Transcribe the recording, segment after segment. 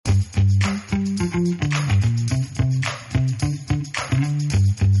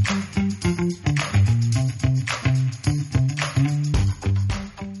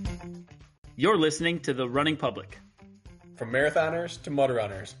You're listening to The Running Public. From marathoners to mud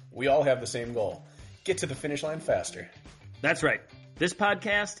runners, we all have the same goal. Get to the finish line faster. That's right. This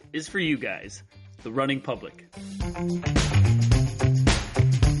podcast is for you guys, The Running Public.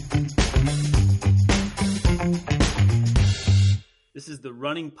 This is The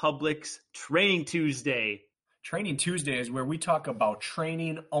Running Public's Training Tuesday. Training Tuesday is where we talk about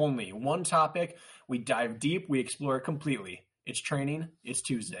training only. One topic, we dive deep, we explore it completely. It's training, it's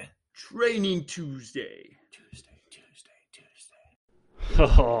Tuesday. Training Tuesday. Tuesday.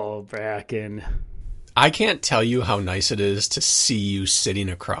 Oh, Brakken. I can't tell you how nice it is to see you sitting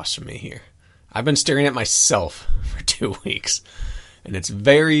across from me here. I've been staring at myself for 2 weeks, and it's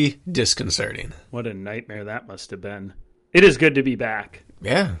very disconcerting. What a nightmare that must have been. It is good to be back.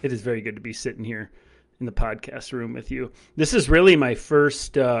 Yeah. It is very good to be sitting here in the podcast room with you. This is really my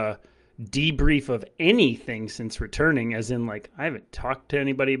first debrief of anything since returning, as in, like, I haven't talked to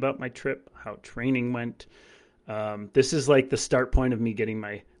anybody about my trip, how training went. This is like the start point of me getting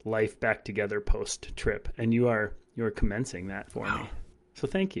my life back together post-trip, and you are commencing that for me. So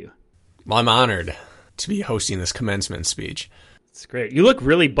thank you. Well, I'm honored to be hosting this commencement speech. It's great. You look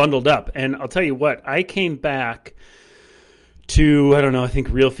really bundled up, and I'll tell you what, I came back to, I don't know, I think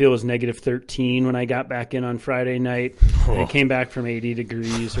real feel was -13 when I got back in on Friday night. I came back from 80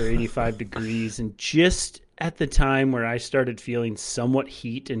 degrees or 85 degrees, and just at the time where I started feeling somewhat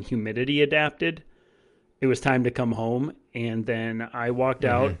heat and humidity adapted, it was time to come home. And then I walked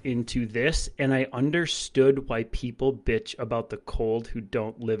out into this, and I understood why people bitch about the cold who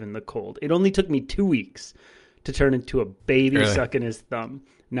don't live in the cold. It only took me 2 weeks to turn into a baby sucking his thumb.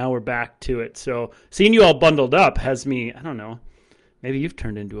 Now we're back to it. So seeing you all bundled up has me, I don't know, maybe you've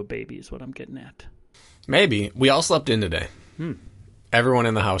turned into a baby is what I'm getting at. Maybe. We all slept in today. Everyone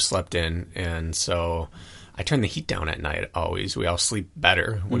in the house slept in, and so I turn the heat down at night always. We all sleep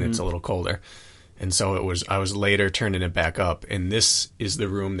better when it's a little colder. And so I was later turning it back up, and this is the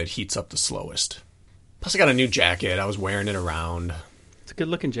room that heats up the slowest. Plus I got a new jacket. I was wearing it around. It's a good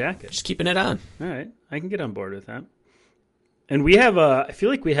looking jacket. Just keeping it on. All right. I can get on board with that. And we have I feel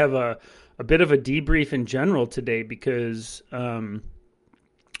like we have a bit of a debrief in general today because, well,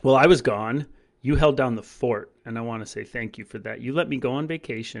 I was gone. You held down the fort, and I want to say thank you for that. You let me go on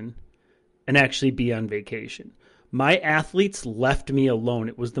vacation and actually be on vacation. My athletes left me alone.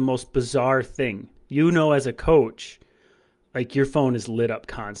 It was the most bizarre thing. You know, as a coach, like, your phone is lit up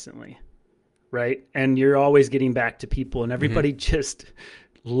constantly, right? And you're always getting back to people, and everybody just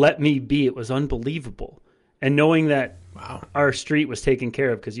let me be. It was unbelievable. And knowing that our street was taken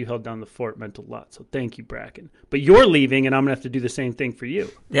care of because you held down the fort meant a lot. So thank you, Brakken. But you're leaving, and I'm going to have to do the same thing for you.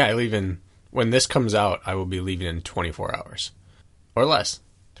 Yeah, I leave in, when this comes out, I will be leaving in 24 hours. Or less,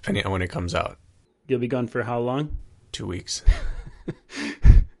 depending on when it comes out. You'll be gone for how long? 2 weeks.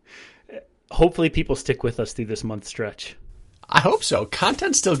 Hopefully people stick with us through this month stretch. I hope so.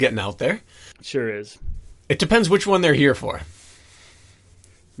 Content's still getting out there. Sure is. It depends which one they're here for.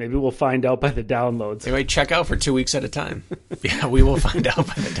 Maybe we'll find out by the downloads. They might check out for 2 weeks at a time. Yeah, we will find out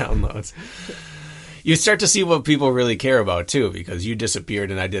by the downloads. You start to see what people really care about, too, because you disappeared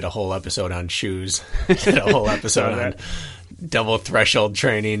and I did a whole episode on shoes. Did a whole episode on double threshold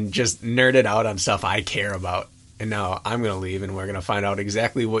training, just nerded out on stuff I care about. And now I'm going to leave, and we're going to find out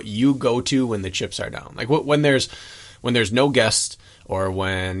exactly what you go to when the chips are down. Like when there's no guest, or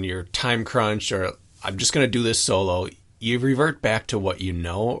when you're time crunched, or I'm just going to do this solo, you revert back to what you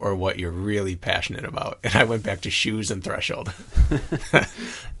know or what you're really passionate about. And I went back to shoes and threshold.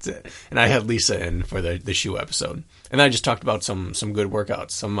 That's it. And I had Lisa in for the shoe episode. And I just talked about some good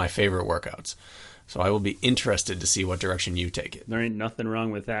workouts, some of my favorite workouts. So I will be interested to see what direction you take it. There ain't nothing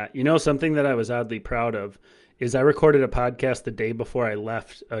wrong with that. You know, something that I was oddly proud of is I recorded a podcast the day before I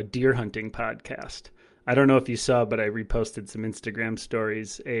left, a deer hunting podcast. I don't know if you saw, but I reposted some Instagram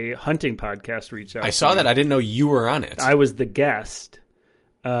stories. A hunting podcast reached out. I saw that. I didn't know you were on it. I was the guest.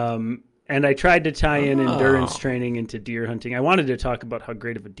 And I tried to tie in endurance training into deer hunting. I wanted to talk about how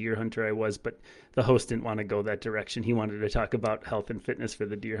great of a deer hunter I was, but the host didn't want to go that direction. He wanted to talk about health and fitness for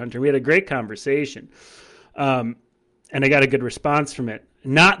the deer hunter. We had a great conversation. And I got a good response from it.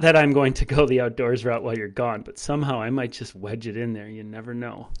 Not that I'm going to go the outdoors route while you're gone, but somehow I might just wedge it in there. You never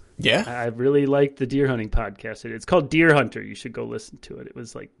know. Yeah. I really liked the deer hunting podcast. It's called Deer Hunter. You should go listen to it. It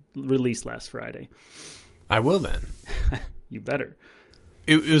was like released last Friday. I will then. You better.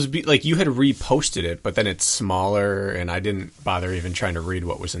 It was like you had reposted it, but then it's smaller, and I didn't bother even trying to read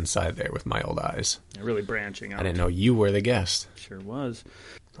what was inside there with my old eyes. Really branching out. I didn't know you were the guest. Sure was.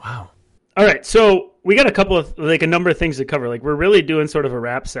 Wow. All right, so we got a number of things to cover. Like, we're really doing sort of a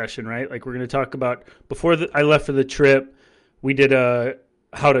wrap session, right? Like, we're going to talk about, before I left for the trip, we did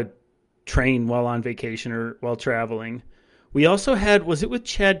how to train while on vacation or while traveling. We also had, was it with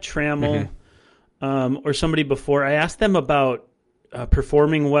Chad Trammell or somebody before? I asked them about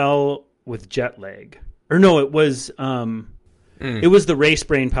performing well with jet lag. Or no, it was the Race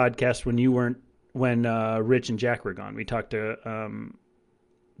Brain podcast when Rich and Jack were gone. We talked to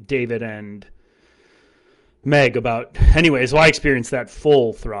David and Meg about, anyways, well, I experienced that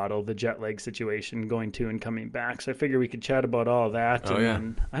full throttle, the jet lag situation, going to and coming back. So I figured we could chat about all that.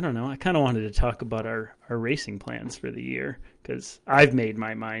 Then, I don't know, I kind of wanted to talk about our racing plans for the year, because I've made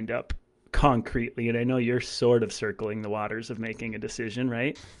my mind up concretely, and I know you're sort of circling the waters of making a decision,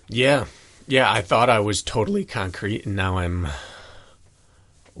 right? Yeah, I thought I was totally concrete, and now I'm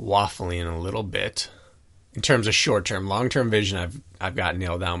waffling a little bit. In terms of short-term, long-term vision, I've got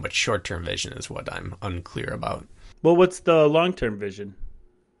nailed down, but short-term vision is what I'm unclear about. Well, what's the long-term vision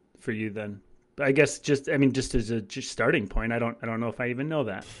for you then? I guess just as a starting point, I don't know if I even know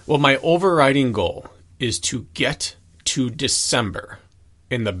that. Well, my overriding goal is to get to December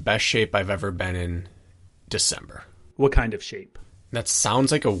in the best shape I've ever been in December. What kind of shape? That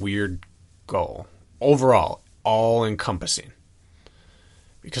sounds like a weird goal. Overall, all-encompassing.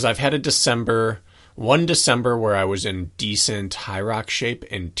 Because I've had one December where I was in decent high rock shape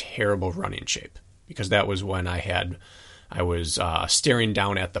and terrible running shape, because that was when I was staring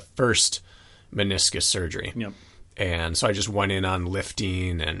down at the first meniscus surgery. Yep. And so I just went in on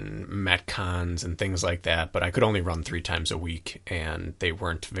lifting and Metcons and things like that, but I could only run 3 times a week, and they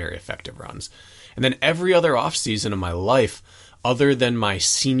weren't very effective runs. And then every other off season of my life, other than my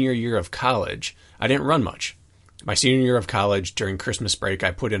senior year of college, I didn't run much. My senior year of college, during Christmas break, I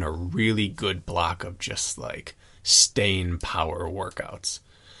put in a really good block of just like staying power workouts.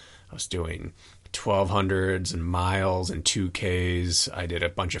 I was doing 1200s and miles and 2Ks. I did a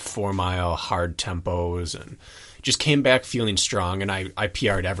bunch of 4-mile hard tempos and just came back feeling strong. And I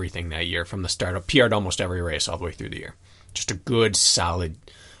PR'd everything that year from the start. I PR'd almost every race all the way through the year. Just a good, solid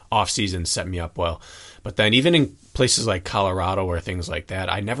off season set me up well. But then even in places like Colorado or things like that,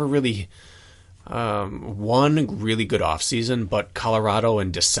 I never really one really good off season, but Colorado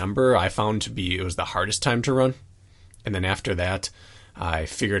in December I found it was the hardest time to run. And then after that, I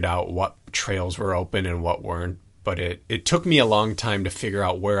figured out what trails were open and what weren't. But it took me a long time to figure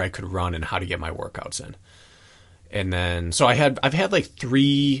out where I could run and how to get my workouts in. And then, so I've had like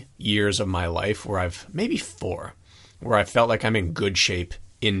 3 years of my life maybe 4, where I felt like I'm in good shape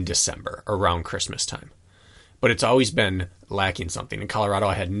in December around Christmas time. But it's always been lacking something. In Colorado,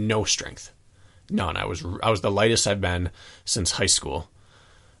 I had no strength. None. I was the lightest I've been since high school,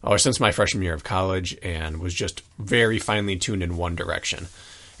 or since my freshman year of college, and was just very finely tuned in one direction.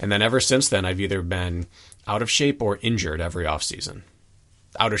 And then ever since then, I've either been out of shape or injured every off season.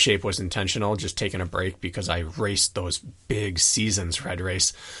 Out of shape was intentional, just taking a break because I raced those big seasons where I'd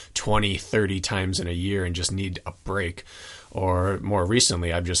race 20, 30 times in a year and just need a break. Or more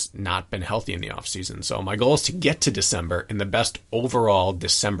recently, I've just not been healthy in the off season. So my goal is to get to December in the best overall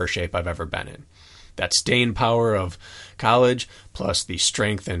December shape I've ever been in. That staying power of college, plus the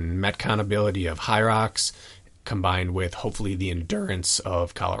strength and Metcon ability of high rocks, combined with hopefully the endurance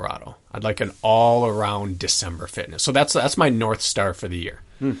of Colorado. I'd like an all-around December fitness. So that's my North Star for the year.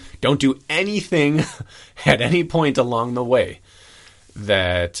 Don't do anything at any point along the way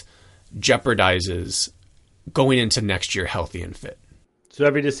that jeopardizes going into next year healthy and fit. So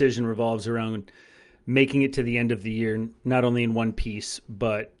every decision revolves around making it to the end of the year, not only in one piece,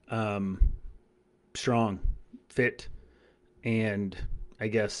 but strong, fit, and I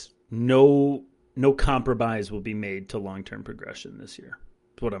guess no compromise will be made to long-term progression this year.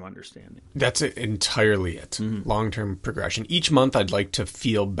 That's what I'm understanding. That's entirely it. Mm-hmm. Long-term progression. Each month I'd like to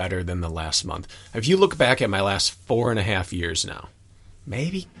feel better than the last month. If you look back at my last 4.5 years now,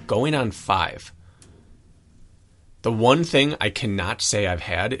 maybe going on 5, the one thing I cannot say I've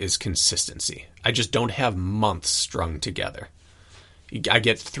had is consistency. I just don't have months strung together. I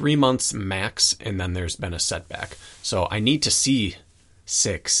get 3 months max, and then there's been a setback. So I need to see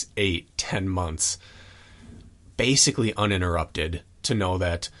 6, 8, 10 months basically uninterrupted to know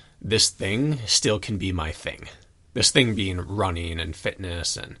that this thing still can be my thing. This thing being running and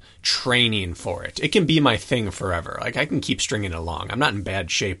fitness and training for it. It can be my thing forever. Like, I can keep stringing it along. I'm not in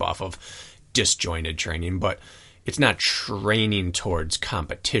bad shape off of disjointed training, but it's not training towards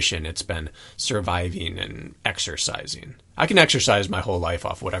competition. It's been surviving and exercising. I can exercise my whole life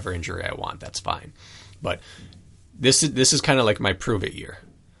off whatever injury I want. That's fine. But this is kind of like my prove it year.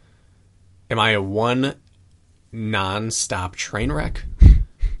 Am I a one non-stop train wreck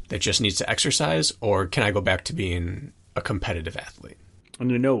that just needs to exercise, or can I go back to being a competitive athlete?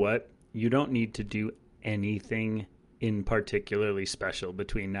 And you know what? You don't need to do anything in particularly special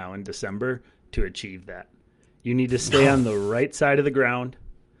between now and December to achieve that. You need to stay on the right side of the ground,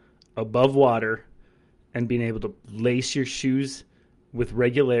 above water, and being able to lace your shoes with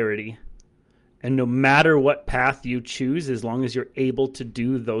regularity. And no matter what path you choose, as long as you're able to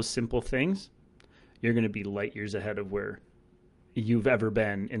do those simple things, you're going to be light years ahead of where you've ever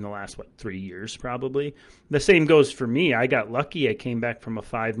been in the last, 3 years probably. The same goes for me. I got lucky. I came back from a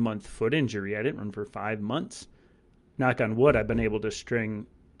 5-month foot injury. I didn't run for 5 months. Knock on wood, I've been able to string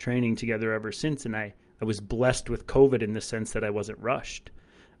training together ever since, and I was blessed with COVID in the sense that I wasn't rushed.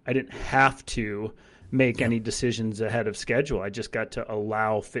 I didn't have to make any decisions ahead of schedule. I just got to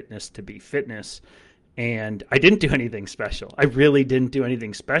allow fitness to be fitness. And I didn't do anything special. I really didn't do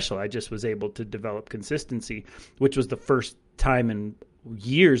anything special. I just was able to develop consistency, which was the first time in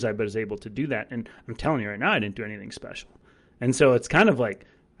years I was able to do that. And I'm telling you right now, I didn't do anything special. And so it's kind of like,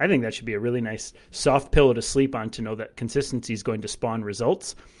 I think that should be a really nice soft pillow to sleep on, to know that consistency is going to spawn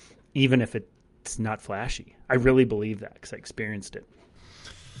results, even if it's not flashy. I really believe that because I experienced it.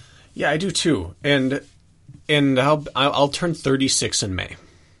 Yeah, I do too. And I'll turn 36 in May.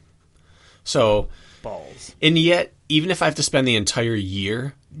 So, balls. And yet, even if I have to spend the entire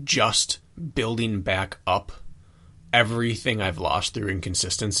year just building back up everything I've lost through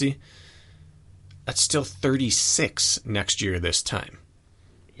inconsistency, that's still 36 next year this time.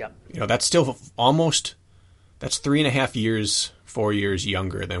 Yep. That's still that's 3.5 years, 4 years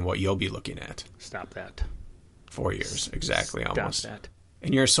younger than what you'll be looking at. Stop that. 4 years, exactly, almost. Stop that.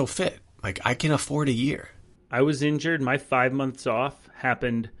 And you're so fit. Like, I can afford a year. I was injured. My 5 months off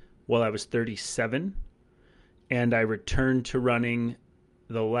happened while I was 37, and I returned to running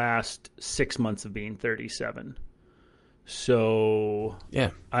the last 6 months of being 37. So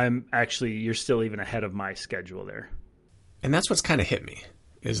yeah, you're still even ahead of my schedule there. And that's what's kind of hit me,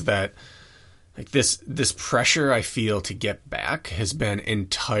 is that like this pressure I feel to get back has been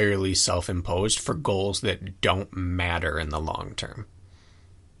entirely self-imposed for goals that don't matter in the long term.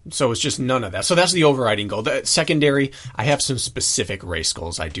 So it's just none of that. So that's the overriding goal. The secondary, I have some specific race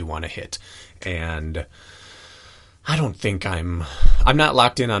goals I do want to hit. And I don't think I'm not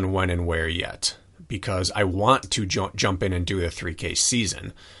locked in on when and where yet, because I want to jump in and do the 3K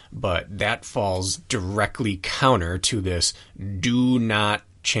season. But that falls directly counter to this: do not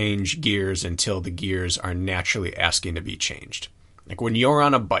change gears until the gears are naturally asking to be changed. Like when you're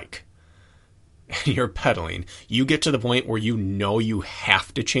on a bike and you're pedaling, you get to the point where you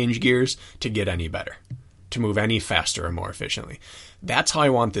have to change gears to get any better, to move any faster or more efficiently. That's how I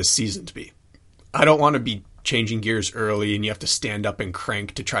want this season to be. I don't want to be changing gears early and you have to stand up and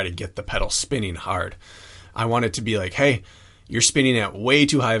crank to try to get the pedal spinning hard. I want it to be like, hey, you're spinning at way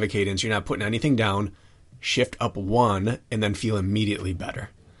too high of a cadence. You're not putting anything down. Shift up one and then feel immediately better.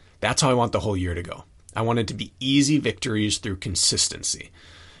 That's how I want the whole year to go. I want it to be easy victories through consistency.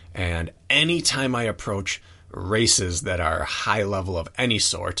 And anytime I approach races that are high level of any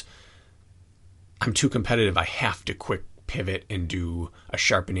sort, I'm too competitive. I have to quick pivot and do a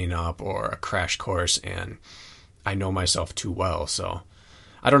sharpening up or a crash course, and I know myself too well. So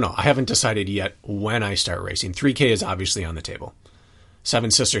I don't know. I haven't decided yet when I start racing. 3K is obviously on the table.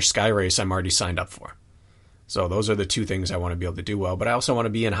 Seven Sisters Sky Race I'm already signed up for. So those are the two things I want to be able to do well, but I also want to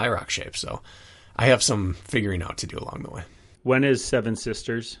be in high rock shape. So I have some figuring out to do along the way. When is Seven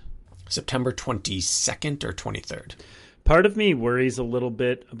Sisters? September 22nd or 23rd. Part of me worries a little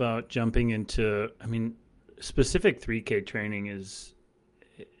bit about jumping into, specific 3K training is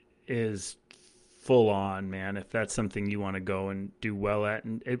full on, man, if that's something you want to go and do well at.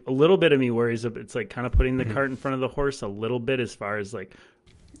 And a little bit of me worries, it's like kind of putting the cart in front of the horse a little bit as far as like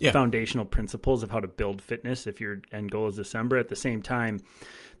foundational principles of how to build fitness if your end goal is December. At the same time,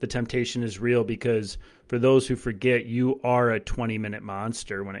 the temptation is real because for those who forget, you are a 20-minute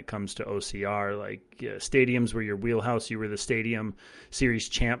monster when it comes to OCR. Like stadiums were your wheelhouse. You were the stadium series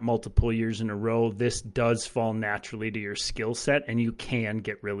champ multiple years in a row. This does fall naturally to your skill set, and you can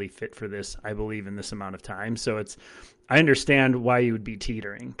get really fit for this, I believe, in this amount of time. So I understand why you would be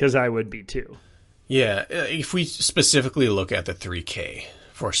teetering, because I would be too. Yeah, if we specifically look at the 3K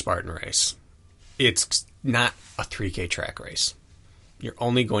for Spartan Race, it's not a 3K track race. You're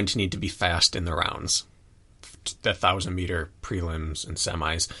only going to need to be fast in the rounds, the 1,000-meter prelims and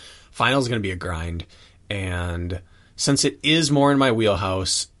semis. Final's going to be a grind, and since it is more in my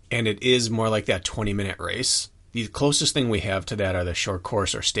wheelhouse and it is more like that 20-minute race, the closest thing we have to that are the short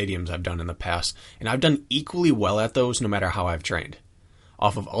course or stadiums I've done in the past, and I've done equally well at those no matter how I've trained.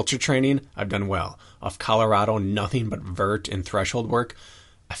 Off of ultra training, I've done well. Off Colorado, nothing but vert and threshold work.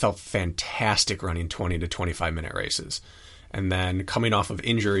 I felt fantastic running 20 to 25-minute races. And then coming off of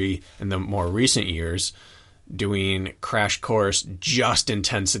injury in the more recent years, doing crash course, just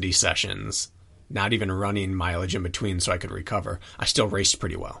intensity sessions, not even running mileage in between so I could recover, I still raced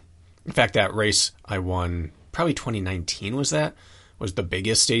pretty well. In fact, that race I won, probably 2019 was the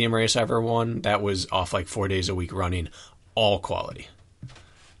biggest stadium race I ever won. That was off like 4 days a week running, all quality.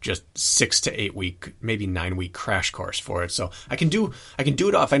 Just 6 to 8 week, maybe 9 week crash course for it. So I can do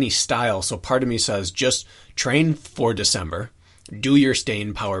it off any style. So part of me says just train for December, do your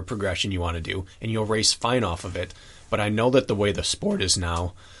staying power progression you want to do, and you'll race fine off of it. But I know that the way the sport is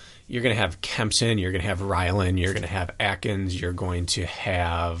now, you're going to have Kempson, you're going to have Ryland, you're going to have Atkins, you're going to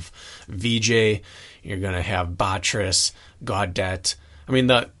have VJ, you're going to have Batris, Gaudet. I mean,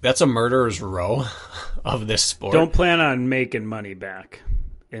 that's a murderer's row of this sport. Don't plan on making money back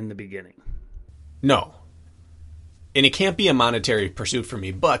in the beginning. No. And it can't be a monetary pursuit for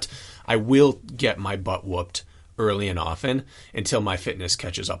me, but I will get my butt whooped early and often until my fitness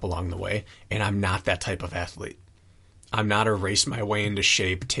catches up along the way. And I'm not that type of athlete. I'm not a race my way into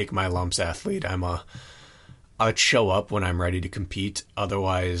shape, take my lumps athlete. I'll show up when I'm ready to compete.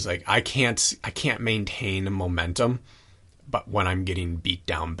 Otherwise, like I can't maintain momentum, but when I'm getting beat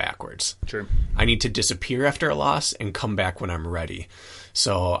down backwards. Sure. I need to disappear after a loss and come back when I'm ready.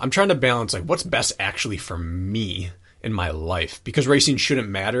 So I'm trying to balance like what's best actually for me in my life, because racing shouldn't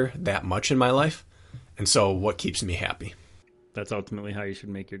matter that much in my life. And so what keeps me happy? That's ultimately how you should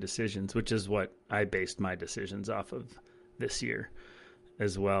make your decisions, which is what I based my decisions off of this year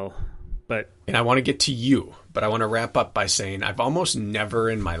as well. And I want to get to you, but I want to wrap up by saying I've almost never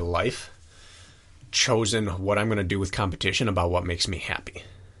in my life chosen what I'm going to do with competition about what makes me happy.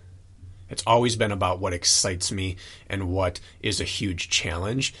 It's always been about what excites me and what is a huge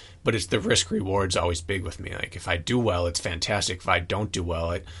challenge, but it's the risk reward's always big with me. Like if I do well, it's fantastic. If I don't do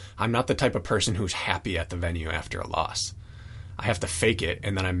well, I'm not the type of person who's happy at the venue after a loss. I have to fake it,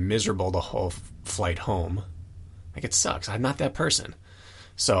 and then I'm miserable the whole flight home. Like it sucks. I'm not that person.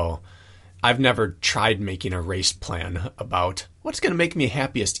 So I've never tried making a race plan about what's going to make me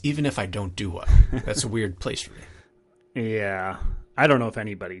happiest even if I don't do well. That's a weird place for me. Yeah. I don't know if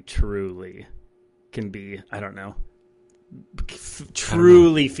anybody truly can be,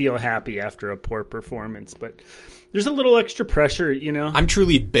 truly feel happy after a poor performance, but there's a little extra pressure, you know? I'm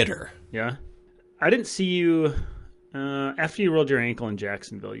truly bitter. Yeah. I didn't see you, after you rolled your ankle in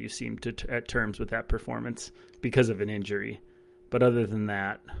Jacksonville, you seemed at terms with that performance because of an injury. But other than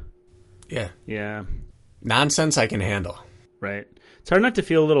that. Yeah. Nonsense I can handle. Right. It's hard not to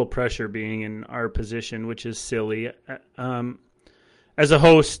feel a little pressure being in our position, which is silly. As a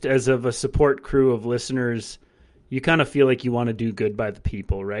host, as of a support crew of listeners, you kind of feel like you want to do good by the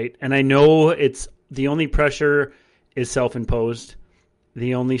people, right? And I know it's the only pressure is self-imposed.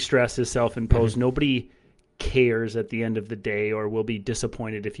 The only stress is self-imposed. Mm-hmm. Nobody cares at the end of the day or will be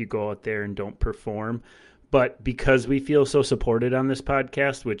disappointed if you go out there and don't perform. But because we feel so supported on this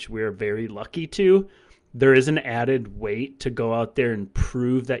podcast, which we're very lucky to, there is an added weight to go out there and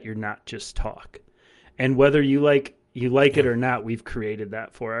prove that you're not just talk. And whether you like it or not, we've created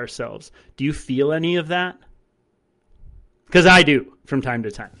that for ourselves. Do you feel any of that? Because I do from time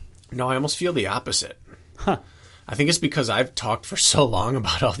to time. No, I almost feel the opposite. Huh. I think it's because I've talked for so long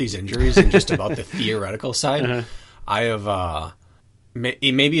about all these injuries and just about the theoretical side. Uh-huh. I have,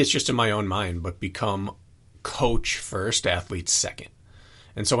 maybe it's just in my own mind, but become coach first, athlete second.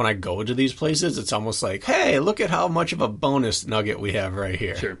 And so when I go to these places, it's almost like, hey, look at how much of a bonus nugget we have right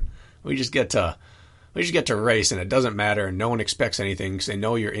here. Sure. We just get to race, and it doesn't matter, and no one expects anything because they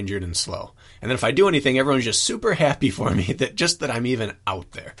know you're injured and slow. And then if I do anything, everyone's just super happy for me that I'm even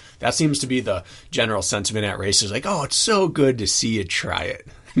out there. That seems to be the general sentiment at races, like, oh, it's so good to see you try it.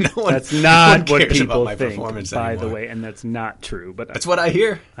 That's not what people think, by anymore. The way, and that's not true. But that's what I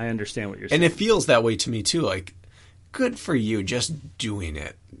hear. I understand what you're saying. And it feels that way to me, too. Like, good for you just doing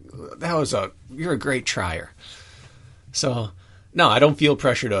it. You're a great trier. So, no, I don't feel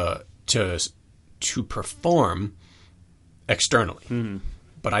pressure to perform externally. Mm-hmm.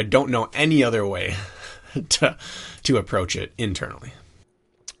 But I don't know any other way to approach it internally.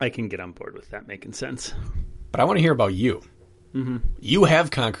 I can get on board with that making sense. But I want to hear about you. Mm-hmm. You have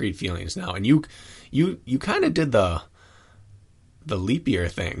concrete feelings now, and you kind of did the leap year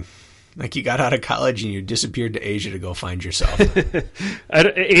thing. Like you got out of college and you disappeared to Asia to go find yourself.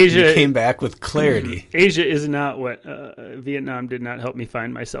 Asia you came back with clarity. Asia is not what Vietnam did not help me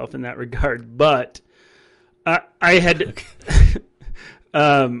find myself in that regard. But I had,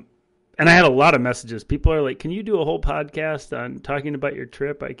 and I had a lot of messages. People are like, "Can you do a whole podcast on talking about your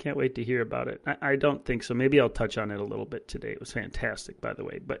trip? I can't wait to hear about it." I don't think so. Maybe I'll touch on it a little bit today. It was fantastic, by the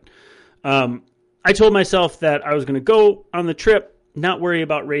way. But I told myself that I was going to go on the trip. not worry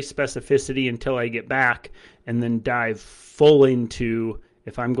about race specificity until I get back, and then dive full into,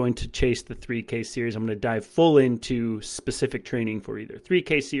 if I'm going to chase the 3K series, I'm going to dive full into specific training for either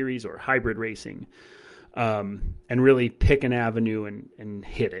 3K series or hybrid racing, and really pick an avenue and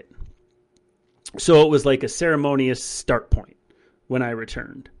hit it. So it was like a ceremonious start point when I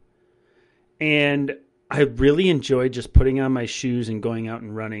returned. And I really enjoyed just putting on my shoes and going out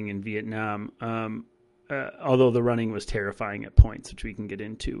and running in Vietnam. Although the running was terrifying at points, which we can get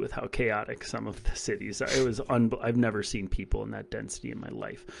into with how chaotic some of the cities are. It was I've never seen people in that density in my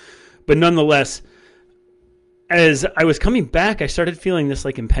life. But nonetheless, as I was coming back, I started feeling this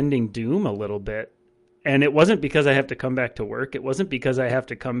like impending doom a little bit. And it wasn't because I have to come back to work. It wasn't because I have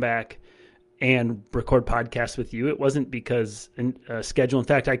to come back and record podcasts with you. It wasn't because schedule. In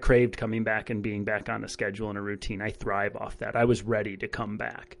fact, I craved coming back and being back on a schedule and a routine. I thrive off that. I was ready to come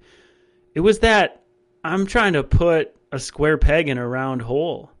back. It was that I'm trying to put a square peg in a round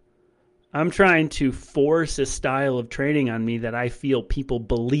hole. I'm trying to force a style of training on me that I feel people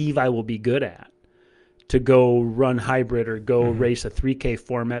believe I will be good at, to go run hybrid or go race a 3K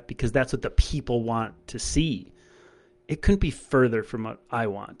format because that's what the people want to see. It couldn't be further from what I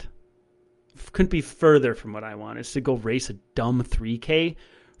want. Couldn't be further from what I want. Is to go race a dumb 3K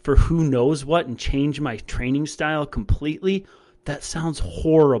for who knows what and change my training style completely. That sounds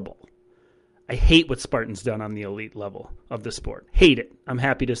horrible. I hate what Spartan's done on the elite level of the sport. Hate it. I'm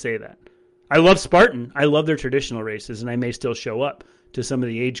happy to say that. I love Spartan. I love their traditional races, and I may still show up to some of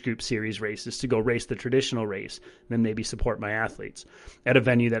the age group series races to go race the traditional race, and then maybe support my athletes at a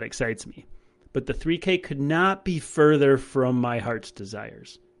venue that excites me. But the 3K could not be further from my heart's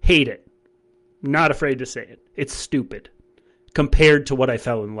desires. Hate it. Not afraid to say it. It's stupid compared to what I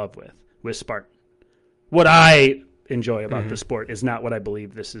fell in love with Spartan. What I enjoy about the sport is not what I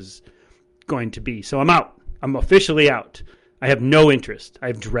believe this is going to be. So I'm out. I'm officially out. I have no interest. I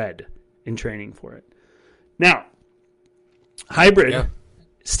have dread in training for it. Now, hybrid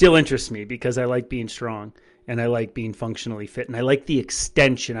still interests me because I like being strong and I like being functionally fit and I like the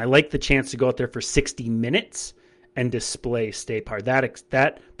extension. I like the chance to go out there for 60 minutes and display stay power.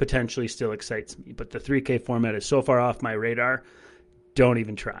 That potentially still excites me. But the 3K format is so far off my radar, don't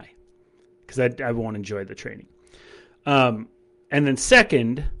even try because I won't enjoy the training. And then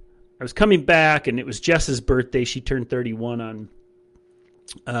second, I was coming back and it was Jess's birthday. She turned 31 on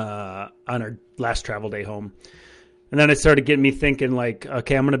our last travel day home. And then it started getting me thinking like,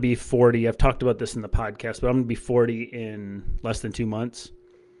 okay, I'm going to be 40. I've talked about this in the podcast, but I'm going to be 40 in less than 2 months.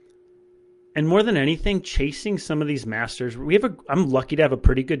 And more than anything, chasing some of these masters. I'm lucky to have a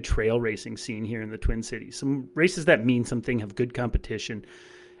pretty good trail racing scene here in the Twin Cities. Some races that mean something, have good competition.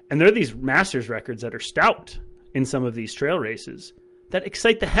 And there are these masters records that are stout in some of these trail races that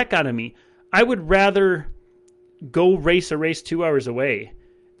excite the heck out of me. I would rather go race a race 2 hours away.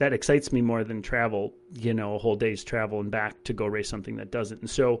 That excites me more than travel, a whole day's travel and back to go race something that doesn't. And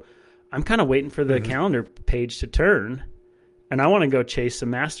so I'm kind of waiting for the calendar page to turn. And I want to go chase some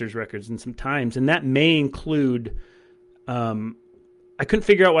masters records and some times. And that may include, I couldn't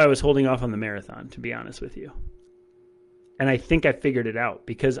figure out why I was holding off on the marathon, to be honest with you. And I think I figured it out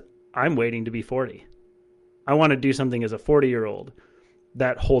because I'm waiting to be 40. I want to do something as a 40-year-old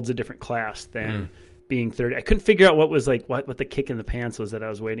that holds a different class than being 30. I couldn't figure out what was like, what the kick in the pants was that I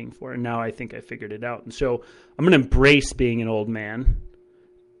was waiting for. And now I think I figured it out. And so I'm going to embrace being an old man,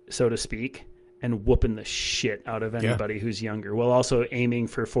 so to speak, and whooping the shit out of anybody who's younger, while also aiming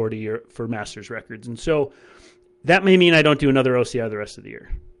for 40 for masters records. And so that may mean I don't do another OCR the rest of the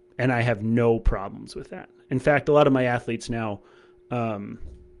year. And I have no problems with that. In fact, a lot of my athletes now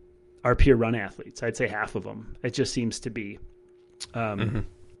are pure run athletes. I'd say half of them. It just seems to be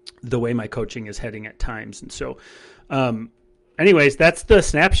the way my coaching is heading at times. And so anyways, that's the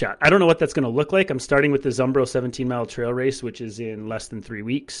snapshot. I don't know what that's going to look like. I'm starting with the Zumbro 17-mile trail race, which is in less than 3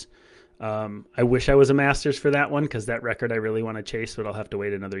 weeks. I wish I was a Masters for that one because that record I really want to chase, but I'll have to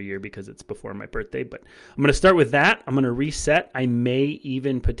wait another year because it's before my birthday. But I'm going to start with that. I'm going to reset. I may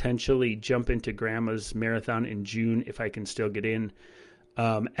even potentially jump into Grandma's marathon in June if I can still get in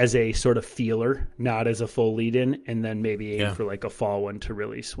as a sort of feeler, not as a full lead-in, and then maybe aim for like a fall one to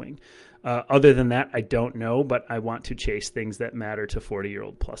really swing. Other than that, I don't know, but I want to chase things that matter to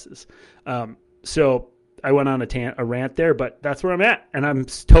 40-year-old pluses. So I went on a rant there, but that's where I'm at, and I'm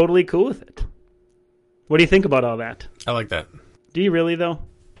totally cool with it. What do you think about all that? I like that. Do you really, though?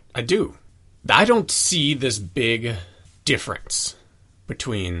 I do. I don't see this big difference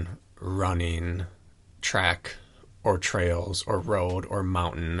between running, track, or trails, or road, or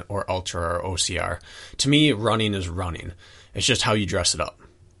mountain, or ultra, or OCR. To me, running is running. It's just how you dress it up.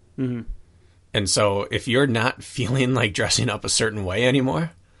 Mm-hmm. And so if you're not feeling like dressing up a certain way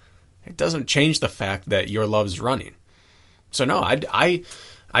anymore, it doesn't change the fact that your love's running. So no, I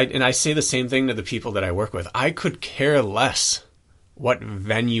say the same thing to the people that I work with. I could care less what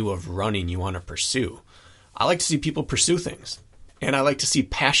venue of running you want to pursue. I like to see people pursue things. And I like to see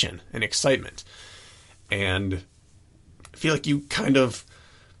passion and excitement. And I feel like you kind of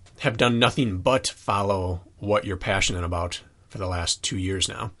have done nothing but follow what you're passionate about for the last 2 years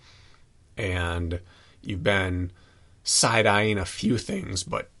now. And you've been side-eyeing a few things,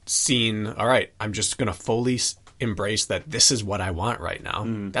 but seeing, all right, I'm just going to fully embrace that this is what I want right now.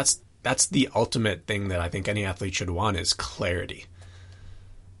 That's the ultimate thing that I think any athlete should want, is clarity.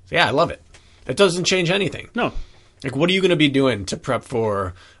 So yeah, I love it. It doesn't change anything. No. Like, what are you going to be doing to prep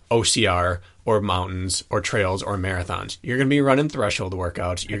for OCR or mountains or trails or marathons? You're going to be running threshold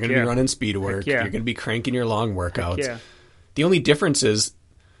workouts. You're going to be running speed work. You're going to be cranking your long workouts. The only difference is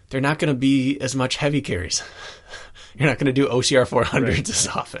they're not going to be as much heavy carries. You're not going to do OCR 400s as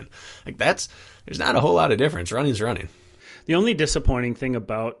often. Like, there's not a whole lot of difference. Running's running. The only disappointing thing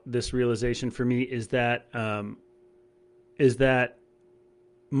about this realization for me is that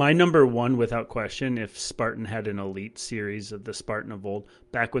my number one, without question, if Spartan had an elite series of the Spartan of old,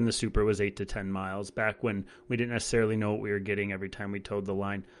 back when the Super was 8 to 10 miles, back when we didn't necessarily know what we were getting every time we towed the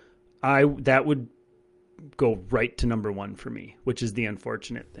line, that would go right to number one for me, which is the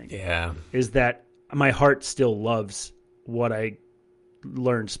unfortunate thing. Yeah. Is that my heart still loves what I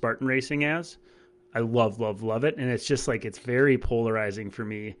learned Spartan racing as. I love it. And it's just like, it's very polarizing for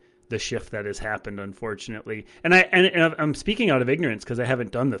me, the shift that has happened, unfortunately. And I'm speaking out of ignorance because I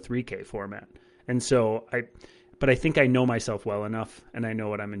haven't done the 3K format. And so but I think I know myself well enough, and I know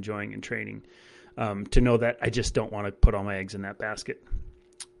what I'm enjoying in training, to know that I just don't want to put all my eggs in that basket.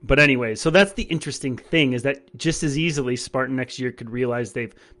 But anyway, so that's the interesting thing, is that just as easily Spartan next year could realize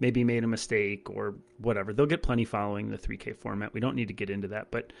they've maybe made a mistake or whatever. They'll get plenty following the 3K format. We don't need to get into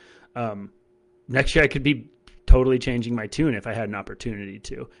that. But next year I could be totally changing my tune if I had an opportunity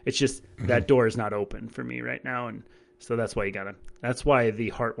to. It's just that door is not open for me right now. And so that's why that's why the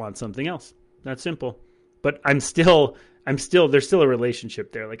heart wants something else. That's simple. But there's still a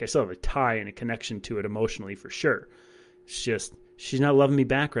relationship there. Like, I still have a tie and a connection to it emotionally, for sure. It's just, she's not loving me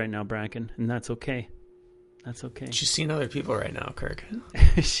back right now, Brakken, and that's okay. That's okay. She's seeing other people right now, Kirk.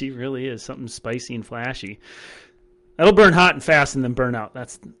 She really is something spicy and flashy. That'll burn hot and fast and then burn out.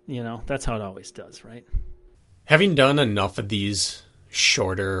 That's how it always does, right? Having done enough of these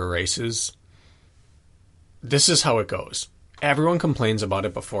shorter races, this is how it goes. Everyone complains about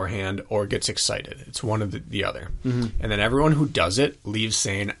it beforehand or gets excited. It's one of the other. Mm-hmm. And then everyone who does it leaves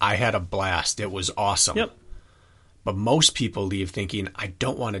saying, I had a blast. It was awesome. Yep. But most people leave thinking, I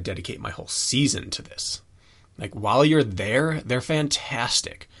don't want to dedicate my whole season to this. Like, while you're there, they're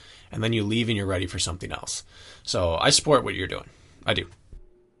fantastic. And then you leave and you're ready for something else. So I support what you're doing. I do.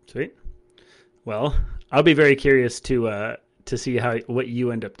 Sweet. Well, I'll be very curious to see what you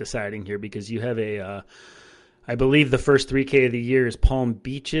end up deciding here, because you have I believe the first 3K of the year is Palm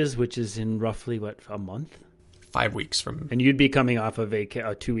Beaches, which is in roughly, a month? 5 weeks from. And you'd be coming off of a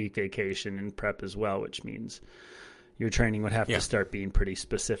 2-week vacation in prep as well, which means your training would have to start being pretty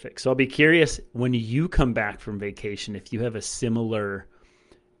specific. So I'll be curious, when you come back from vacation, if you have a similar...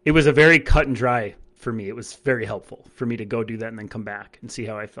 It was a very cut and dry for me. It was very helpful for me to go do that and then come back and see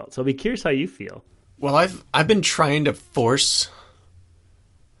how I felt. So I'll be curious how you feel. Well, I've been trying to force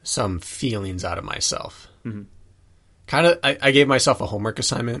some feelings out of myself. Mm-hmm. Kind of, I gave myself a homework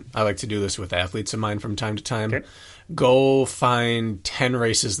assignment. I like to do this with athletes of mine from time to time. Okay. Go find 10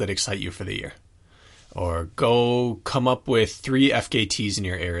 races that excite you for the year. Or go come up with 3 FKTs in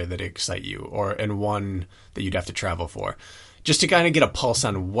your area that excite you, and one that you'd have to travel for. Just to kind of get a pulse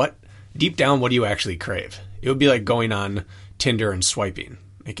on deep down, what do you actually crave? It would be like going on Tinder and swiping.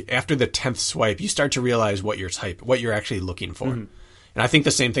 Like, after the 10th swipe, you start to realize what you're actually looking for. Mm-hmm. And I think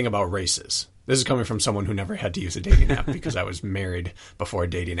the same thing about races. This is coming from someone who never had to use a dating app because I was married before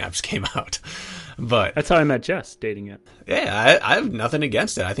dating apps came out. But that's how I met Jess, dating app. Yeah, I have nothing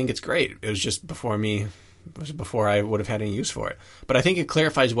against it. I think it's great. It was just before I would have had any use for it. But I think it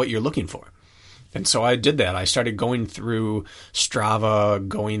clarifies what you're looking for. And so I did that. I started going through Strava,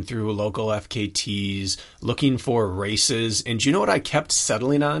 going through local FKTs, looking for races. And do you know what I kept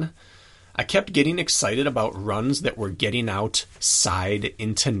settling on? I kept getting excited about runs that were getting outside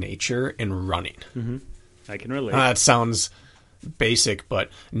into nature and running. Mm-hmm. I can relate. That sounds basic, but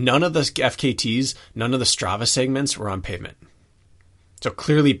none of the FKTs, none of the Strava segments were on pavement. So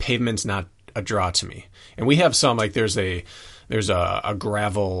clearly pavement's not a draw to me. And we have some, like there's a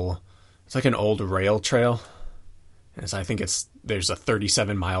gravel, it's like an old rail trail. As I think there's a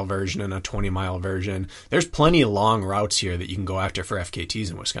 37-mile version and a 20-mile version. There's plenty of long routes here that you can go after for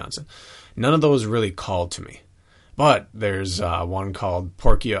FKTs in Wisconsin. None of those really called to me. But there's one called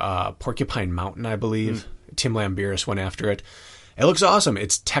Porcupine Mountain, I believe. Tim Lambiris went after it. It looks awesome.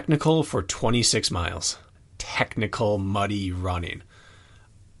 It's technical for 26 miles. Technical, muddy running.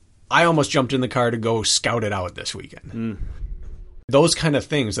 I almost jumped in the car to go scout it out this weekend. Those kind of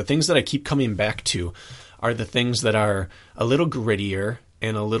things, the things that I keep coming back to, are the things that are a little grittier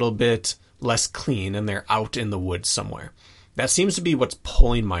and a little bit less clean, and they're out in the woods somewhere. That seems to be what's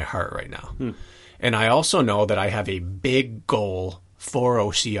pulling my heart right now. And I also know that I have a big goal for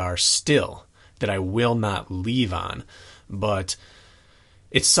OCR still that I will not leave on. But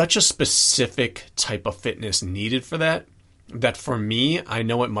it's such a specific type of fitness needed for that for me, I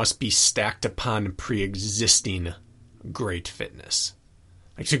know it must be stacked upon pre-existing great fitness.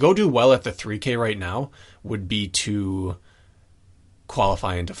 Like, to go do well at the 3K right now would be to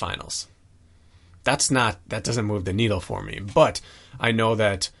qualify into finals. That doesn't move the needle for me. But I know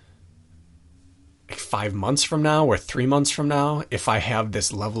that 5 months from now or 3 months from now, if I have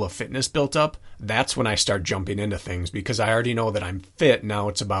this level of fitness built up, that's when I start jumping into things, because I already know that I'm fit. Now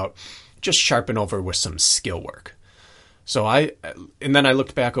it's about just sharpen over with some skill work. So then I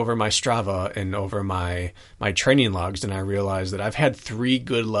looked back over my Strava and over my training logs, and I realized that I've had 3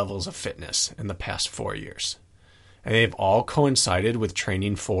 good levels of fitness in the past 4 years. And they've all coincided with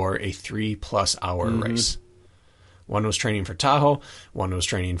training for a 3+ hour race. One was training for Tahoe, one was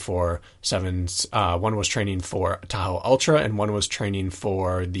training for one was training for Tahoe Ultra, and one was training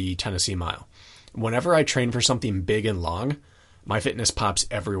for the Tennessee Mile. Whenever I train for something big and long, my fitness pops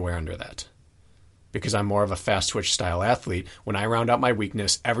everywhere under that. Because I'm more of a fast twitch style athlete, when I round out my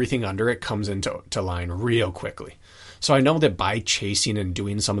weakness, everything under it comes into line real quickly. So I know that by chasing and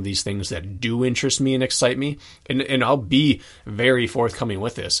doing some of these things that do interest me and excite me, and I'll be very forthcoming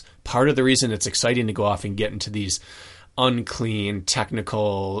with this, part of the reason it's exciting to go off and get into these unclean,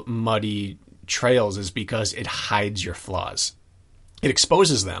 technical, muddy trails is because it hides your flaws. It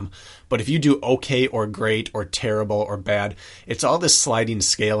exposes them, but if you do okay or great or terrible or bad, it's all this sliding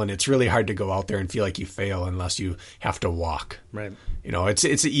scale, and it's really hard to go out there and feel like you fail unless you have to walk. Right. You know, it's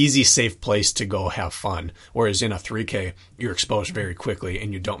an easy, safe place to go have fun. Whereas in a 3K, you're exposed very quickly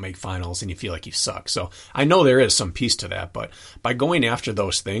and you don't make finals and you feel like you suck. So I know there is some piece to that, but by going after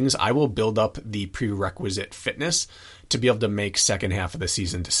those things, I will build up the prerequisite fitness to be able to make second half of the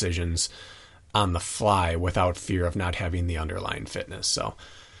season decisions on the fly without fear of not having the underlying fitness. So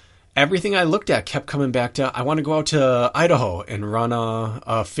everything I looked at kept coming back to, I want to go out to Idaho and run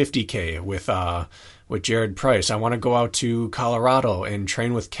a 50K with Jared Price. I want to go out to Colorado and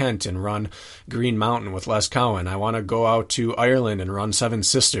train with Kent and run Green Mountain with Les Cowan. I want to go out to Ireland and run Seven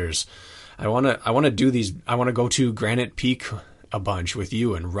Sisters. I want to do these. I want to go to Granite Peak a bunch with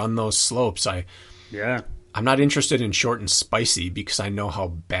you and run those slopes. I'm not interested in short and spicy because I know how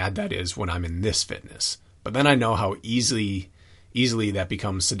bad that is when I'm in this fitness. But then I know how easily that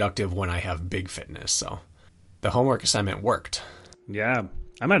becomes seductive when I have big fitness. So the homework assignment worked. Yeah,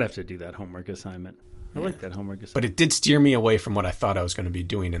 I might have to do that homework assignment. I like that homework assignment. But it did steer me away from what I thought I was going to be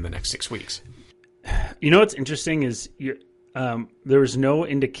doing in the next 6 weeks. You know what's interesting is there was no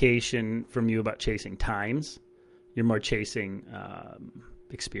indication from you about chasing times. You're more chasing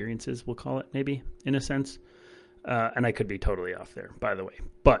experiences, we'll call it, maybe, in a sense. And I could be totally off there, by the way.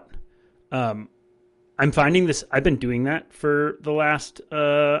 But I'm finding this, I've been doing that for the last,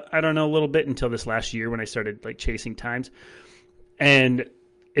 a little bit until this last year when I started like chasing times. And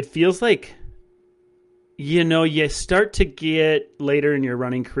it feels like, you start to get later in your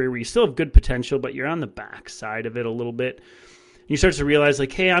running career where you still have good potential, but you're on the back side of it a little bit. You start to realize,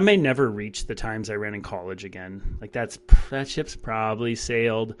 like, hey, I may never reach the times I ran in college again. Like, that ship's probably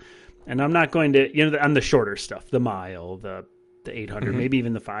sailed. And I'm not going to, on the shorter stuff, the mile, the 800, maybe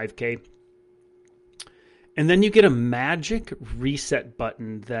even the 5K. And then you get a magic reset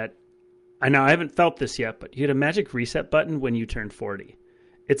button that, I know I haven't felt this yet, but you get a magic reset button when you turn 40.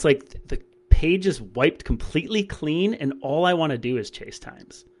 It's like the page is wiped completely clean, and all I want to do is chase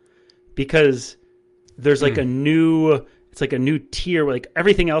times. Because there's like a new tier where like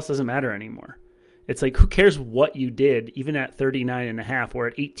everything else doesn't matter anymore. It's like, who cares what you did, even at 39 and a half or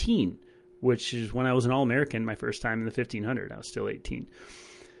at 18, which is when I was an All-American my first time in the 1500. I was still 18.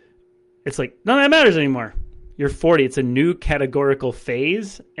 It's like, none of that matters anymore. You're 40. It's a new categorical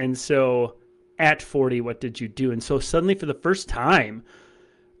phase. And so at 40, what did you do? And so suddenly for the first time,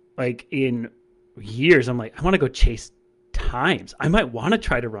 like in years, I'm like, I want to go chase times. I might want to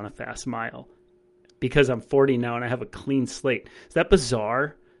try to run a fast mile because I'm 40 now and I have a clean slate. Is that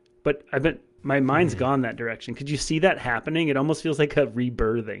bizarre? But I've been my mind's gone that direction. Could you see that happening? It almost feels like a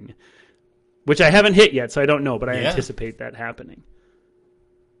rebirthing, which I haven't hit yet, so I don't know, but I anticipate that happening.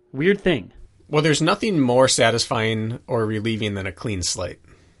 Weird thing. Well, there's nothing more satisfying or relieving than a clean slate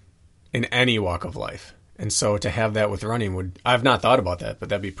in any walk of life. And so to have that with running I've not thought about that, but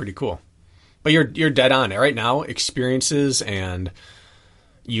that'd be pretty cool. But you're dead on. Right now, experiences and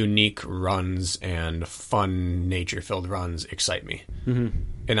unique runs and fun nature-filled runs excite me. Mm-hmm.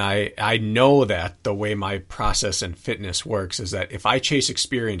 And I know that the way my process and fitness works is that if I chase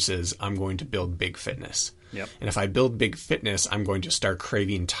experiences, I'm going to build big fitness. Yep. And if I build big fitness, I'm going to start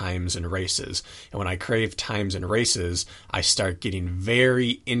craving times and races. And when I crave times and races, I start getting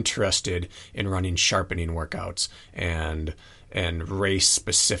very interested in running sharpening workouts and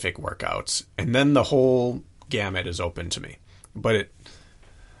race-specific workouts. And then the whole gamut is open to me. But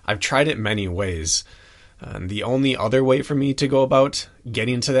I've tried it many ways. The only other way for me to go about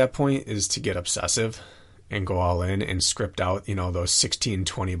getting to that point is to get obsessive and go all in and script out, those 16,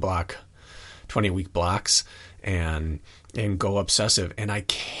 20-week blocks and go obsessive. And I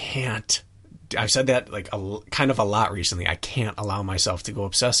can't. I've said that kind of a lot recently. I can't allow myself to go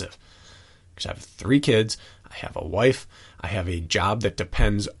obsessive because I have 3 kids. I have a wife. I have a job that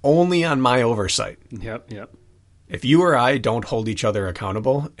depends only on my oversight. Yep. If you or I don't hold each other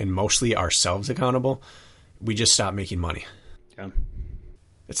accountable and mostly ourselves accountable, we just stop making money. Yeah.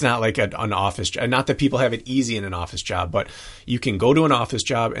 It's not like an office job. Not that people have it easy in an office job, but you can go to an office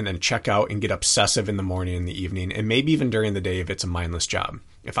job and then check out and get obsessive in the morning and the evening, and maybe even during the day if it's a mindless job.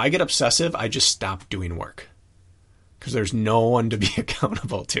 If I get obsessive, I just stop doing work because there's no one to be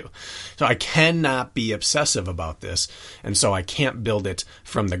accountable to. So I cannot be obsessive about this, and so I can't build it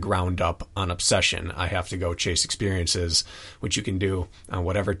from the ground up on obsession. I have to go chase experiences, which you can do on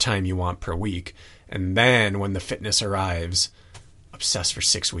whatever time you want per week, and then when the fitness arrives, obsess for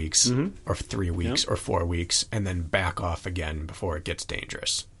 6 weeks or 3 weeks or 4 weeks, and then back off again before it gets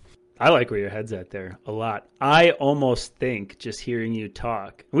dangerous. I like where your head's at there a lot. I almost think just hearing you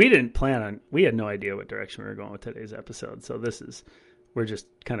talk, we had no idea what direction we were going with today's episode. So we're just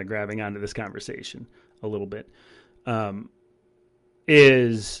kind of grabbing onto this conversation a little bit.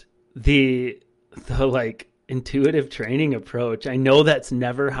 Is the intuitive training approach. I know that's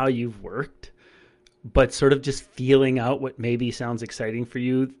never how you've worked, but sort of just feeling out what maybe sounds exciting for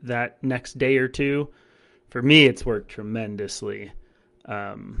you that next day or two. For me, it's worked tremendously.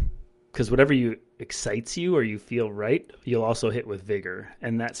 Because whatever excites you or you feel right, you'll also hit with vigor,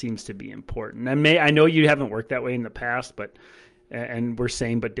 and that seems to be important. I know you haven't worked that way in the past, and we're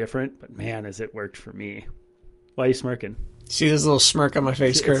same but different. But man, has it worked for me? Why are you smirking? See this little smirk on my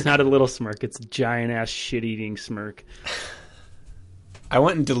face, Kirk? It's not a little smirk; it's a giant ass shit-eating smirk. I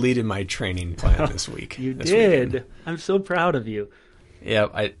went and deleted my training plan this week. You did. Weekend. I'm so proud of you.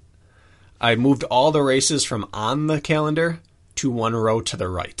 Yeah, I moved all the races from on the calendar to one row to the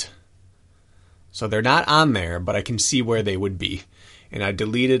right. So they're not on there, but I can see where they would be. And I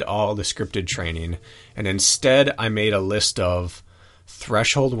deleted all the scripted training. And instead, I made a list of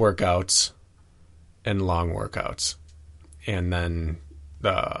threshold workouts and long workouts. And then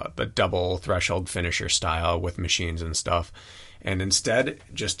the double threshold finisher style with machines and stuff. And instead,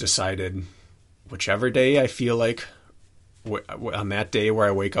 just decided whichever day I feel like, on that day where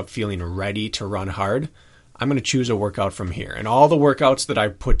I wake up feeling ready to run hard, I'm going to choose a workout from here. And all the workouts that I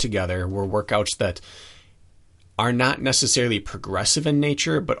put together were workouts that are not necessarily progressive in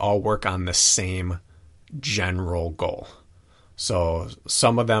nature, but all work on the same general goal. So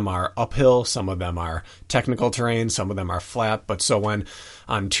some of them are uphill, some of them are technical terrain, some of them are flat. But so when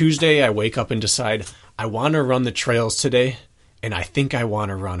on Tuesday I wake up and decide I want to run the trails today, and I think I want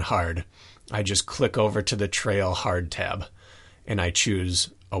to run hard, I just click over to the trail hard tab and I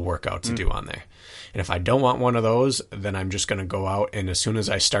choose a workout to do on there. And if I don't want one of those, then I'm just going to go out, and as soon as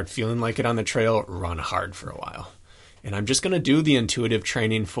I start feeling like it on the trail, run hard for a while. And I'm just going to do the intuitive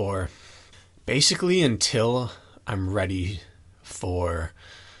training for basically until I'm ready for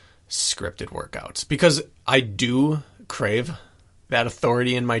scripted workouts. Because I do crave that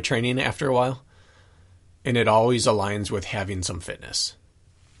authority in my training after a while, and it always aligns with having some fitness.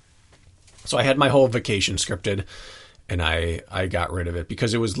 So I had my whole vacation scripted, and I got rid of it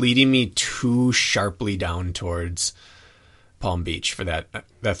because it was leading me too sharply down towards Palm Beach for that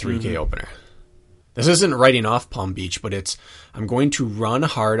 3K opener. This isn't writing off Palm Beach, but I'm going to run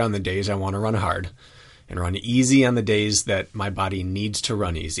hard on the days I want to run hard and run easy on the days that my body needs to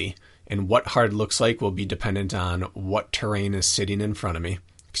run easy. And what hard looks like will be dependent on what terrain is sitting in front of me.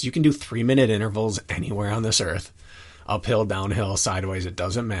 Because you can do 3-minute intervals anywhere on this earth. Uphill, downhill, sideways, it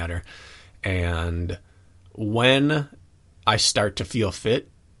doesn't matter. And when I start to feel fit,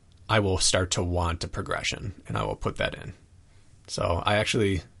 I will start to want a progression, and I will put that in. So I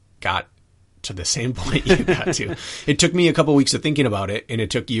actually got to the same point you got to. It took me a couple weeks of thinking about it, and it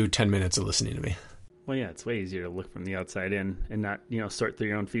took you 10 minutes of listening to me. Well, yeah, it's way easier to look from the outside in and not, sort through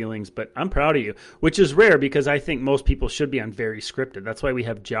your own feelings. But I'm proud of you, which is rare because I think most people should be on very scripted. That's why we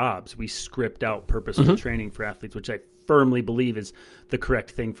have jobs. We script out purposeful training for athletes, which I firmly believe is the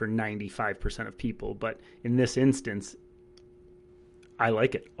correct thing for 95% of people. But in this instance, I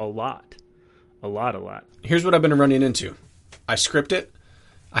like it a lot. A lot. Here's what I've been running into. I script it.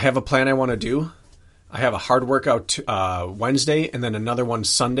 I have a plan I want to do. I have a hard workout Wednesday and then another one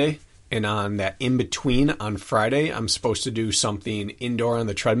Sunday. And on that in-between on Friday, I'm supposed to do something indoor on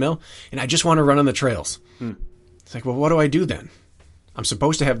the treadmill. And I just want to run on the trails. It's like, well, what do I do then? I'm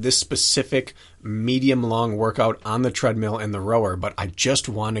supposed to have this specific medium-long workout on the treadmill and the rower, but I just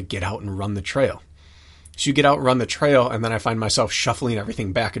want to get out and run the trail. So you get out and run the trail, and then I find myself shuffling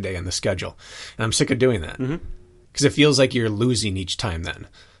everything back a day in the schedule. And I'm sick of doing that. Because it feels like you're losing each time then.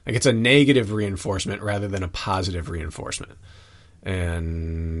 Like it's a negative reinforcement rather than a positive reinforcement.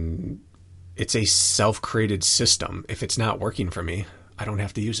 And it's a self-created system. If it's not working for me, I don't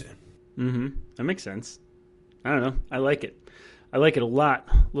have to use it. That makes sense. I don't know. I like it. I like it a lot.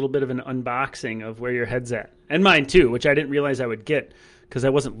 A little bit of an unboxing of where your head's at. And mine too, which I didn't realize I would get because I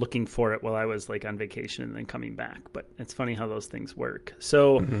wasn't looking for it while I was like on vacation and then coming back. But it's funny how those things work.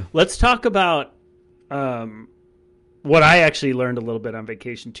 So let's talk about what I actually learned a little bit on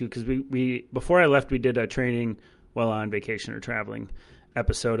vacation too, because we before I left, we did a training while on vacation or traveling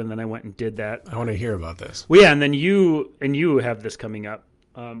episode, and then I went and did that. I want to hear about this. Well, yeah, and then you have this coming up,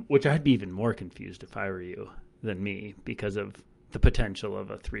 which I'd be even more confused if I were you than me because of the potential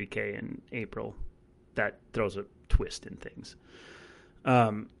of a 3K in April. That throws a twist in things.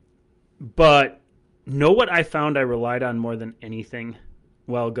 But know what I found I relied on more than anything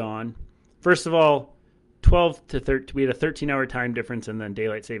while gone? First of all, 12 to 13, we had a 13-hour time difference, and then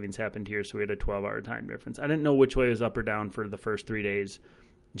daylight savings happened here, so we had a 12-hour time difference. I didn't know which way was up or down for the first 3 days.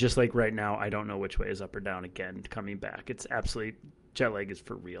 Just like right now, I don't know which way is up or down again coming back. It's absolutely, jet lag is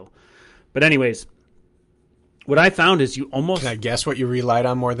for real. But anyways, what I found is you almost... Can I guess what you relied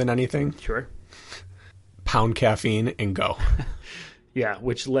on more than anything? Sure. Pound caffeine and go. Yeah,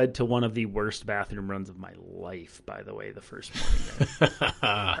 which led to one of the worst bathroom runs of my life, by the way, the first morning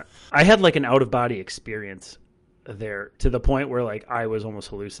there. I had like an out-of-body experience there to the point where like I was almost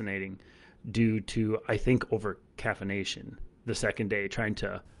hallucinating due to, I think, over-caffeination the second day, trying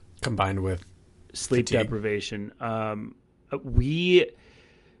to... Combined with sleep fatigue. Deprivation. I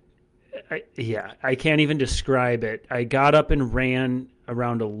can't even describe it. I got up and ran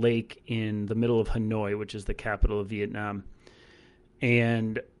around a lake in the middle of Hanoi, which is the capital of Vietnam.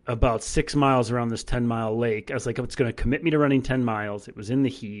 And about 6 miles around this 10-mile lake, I was like, it's going to commit me to running 10 miles. It was in the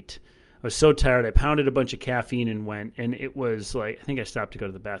heat. I was so tired. I pounded a bunch of caffeine and went. And it was like, I think I stopped to go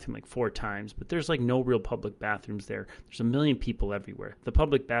to the bathroom like 4 times. But there's like no real public bathrooms there. There's a million people everywhere. The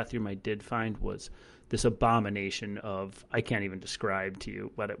public bathroom I did find was this abomination of, I can't even describe to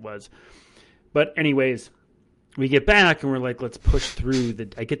you what it was. But anyways, we get back and we're like, let's push through.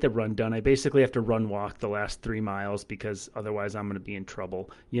 I get the run done. I basically have to run walk the last 3 miles because otherwise I'm going to be in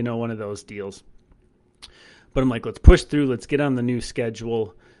trouble. You know, one of those deals. But I'm like, let's push through. Let's get on the new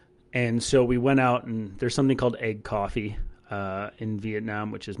schedule. And so we went out, and there's something called egg coffee in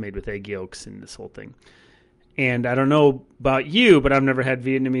Vietnam, which is made with egg yolks and this whole thing. And I don't know about you, but I've never had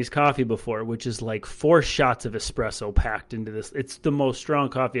Vietnamese coffee before, which is like 4 shots of espresso packed into this. It's the most strong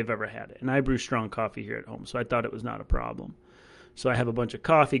coffee I've ever had. And I brew strong coffee here at home, so I thought it was not a problem. So I have a bunch of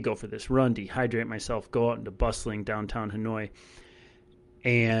coffee, go for this run, dehydrate myself, go out into bustling downtown Hanoi,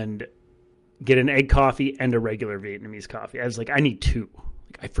 and get an egg coffee and a regular Vietnamese coffee. I was like, I need 2.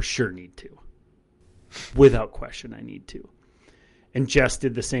 Like, I for sure need 2. Without question, I need 2. And Jess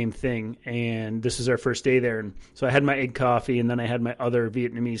did the same thing, and this is our first day there. And so I had my egg coffee, and then I had my other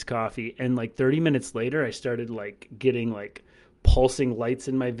Vietnamese coffee. And like 30 minutes later, I started like getting like pulsing lights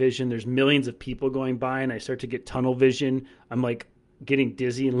in my vision. There's millions of people going by, and I start to get tunnel vision. I'm like getting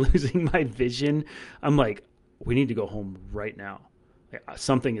dizzy and losing my vision. I'm like, we need to go home right now. Like,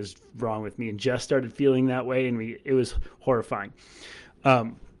 something is wrong with me. And Jess started feeling that way, and it was horrifying.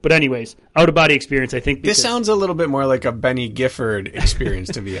 But anyways, out-of-body experience, I think. This sounds a little bit more like a Benny Gifford experience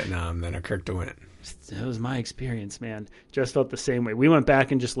to Vietnam than a Kirk DeWitt. That was my experience, man. Just felt the same way. We went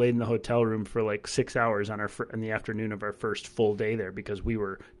back and just laid in the hotel room for like 6 hours in the afternoon of our first full day there because we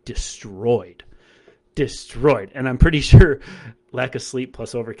were destroyed. And I'm pretty sure lack of sleep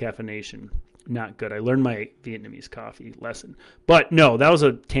plus over-caffeination, not good. I learned my Vietnamese coffee lesson. But no, that was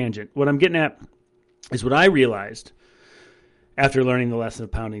a tangent. What I'm getting at is what I realized after learning the lesson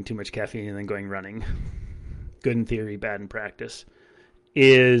of pounding too much caffeine and then going running, good in theory, bad in practice,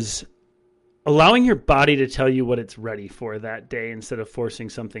 is allowing your body to tell you what it's ready for that day instead of forcing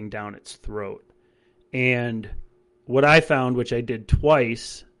something down its throat. And what I found, which I did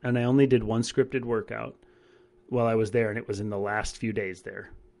twice, and I only did one scripted workout while I was there, and it was in the last few days there.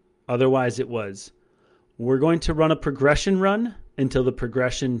 Otherwise, it was, we're going to run a progression run until the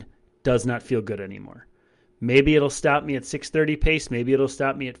progression does not feel good anymore. Maybe it'll stop me at 6:30 pace. Maybe it'll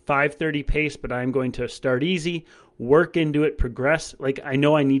stop me at 5:30 pace, but I'm going to start easy, work into it, progress. Like, I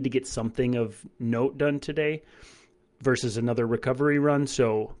know I need to get something of note done today versus another recovery run.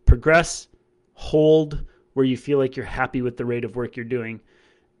 So progress, hold where you feel like you're happy with the rate of work you're doing,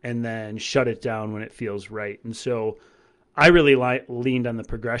 and then shut it down when it feels right. And so I really leaned on the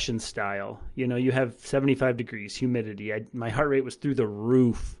progression style. You know, you have 75 degrees, humidity. My heart rate was through the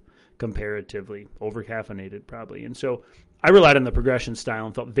roof comparatively, over-caffeinated probably. And so I relied on the progression style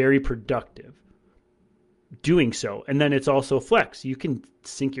and felt very productive doing so. And then it's also flex. You can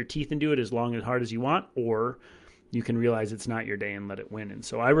sink your teeth into it as long and hard as you want, or you can realize it's not your day and let it win. And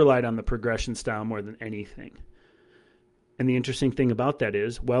so I relied on the progression style more than anything. And the interesting thing about that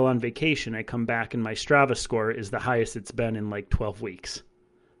is, while on vacation, I come back and my Strava score is the highest it's been in like 12 weeks.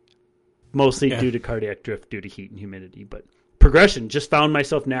 Mostly due to cardiac drift, due to heat and humidity. But progression, just found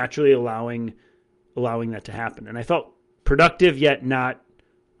myself naturally allowing that to happen. And I felt productive, yet not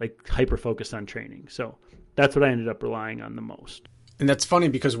like hyper-focused on training. So that's what I ended up relying on the most. And that's funny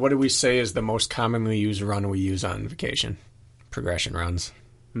because what do we say is the most commonly used run we use on vacation? Progression runs.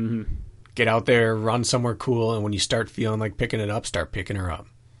 Mm-hmm. Get out there, run somewhere cool, and when you start feeling like picking it up, start picking her up.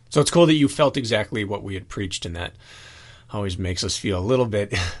 So it's cool that you felt exactly what we had preached, and that always makes us feel a little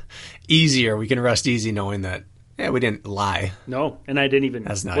bit easier. We can rest easy knowing that, we didn't lie. No, and I didn't even.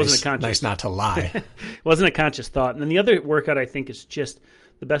 That's nice. Wasn't a conscious, nice not to lie. It wasn't a conscious thought. And then the other workout I think is just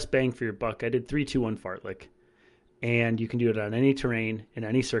the best bang for your buck. I did 3-2-1 fartlek. And you can do it on any terrain, in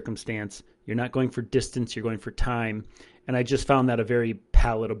any circumstance. You're not going for distance, you're going for time. And I just found that a very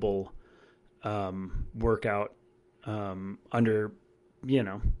palatable workout under,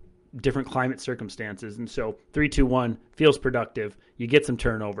 different climate circumstances. And so 3-2-1 feels productive. You get some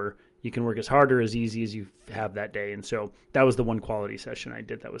turnover. You can work as hard or as easy as you have that day. And so that was the one quality session I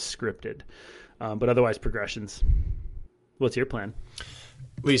did that was scripted. But otherwise, progressions. What's your plan?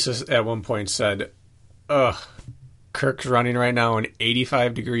 Lisa at one point said, Kirk's running right now in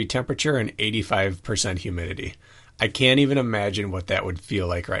 85-degree temperature and 85% humidity. I can't even imagine what that would feel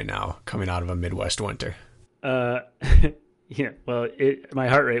like right now coming out of a Midwest winter. Yeah, well, my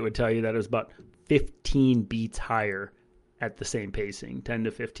heart rate would tell you that it was about 15 beats higher at the same pacing, 10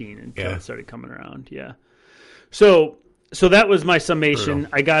 to 15 until it started coming around. Yeah. So that was my summation.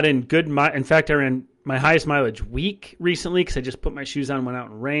 Brutal. I got in good. In fact, I ran my highest mileage week recently because I just put my shoes on, went out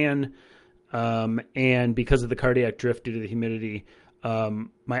and ran. And because of the cardiac drift due to the humidity,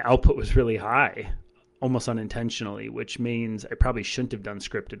 my output was really high, almost unintentionally, which means I probably shouldn't have done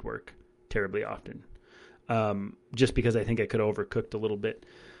scripted work terribly often, just because I think I could have overcooked a little bit.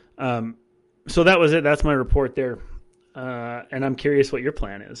 So that was it. That's my report there. And I'm curious what your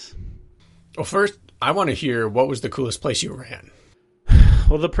plan is. Well, first, I want to hear what was the coolest place you ran?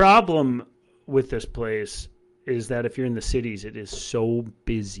 Well, the problem with this place is that if you're in the cities, it is so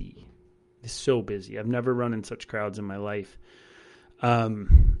busy. It's so busy. I've never run in such crowds in my life.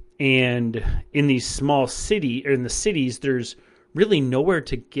 And in these small in the cities, there's really nowhere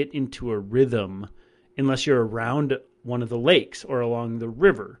to get into a rhythm unless you're around one of the lakes or along the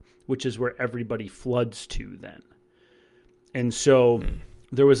river, which is where everybody floods to then. And so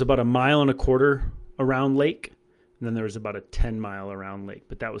there was about 1.25 miles around lake, and then there was about a 10-mile around lake,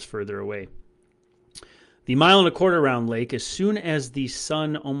 but that was further away. The 1.25 miles around lake, as soon as the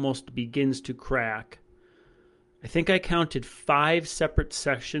sun almost begins to crack, I think I counted 5 separate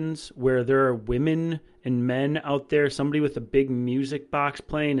sections where there are women and men out there, somebody with a big music box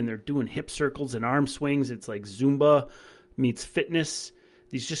playing, and they're doing hip circles and arm swings. It's like Zumba meets fitness.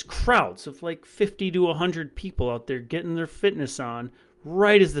 These just crowds of like 50 to 100 people out there getting their fitness on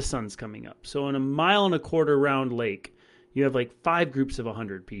right as the sun's coming up. So in a 1.25 mile round lake, you have like 5 groups of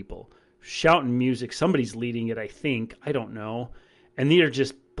 100 people shouting music. Somebody's leading it, I think. I don't know. And they're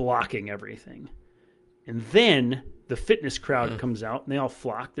just blocking everything. And then the fitness crowd comes out and they all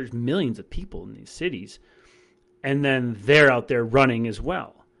flock. There's millions of people in these cities. And then they're out there running as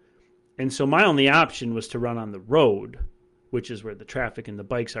well. And so my only option was to run on the road, which is where the traffic and the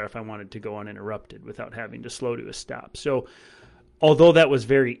bikes are if I wanted to go uninterrupted without having to slow to a stop. So although that was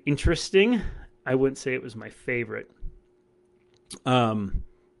very interesting, I wouldn't say it was my favorite.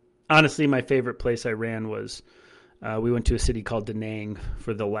 Honestly, my favorite place I ran was We went to a city called Da Nang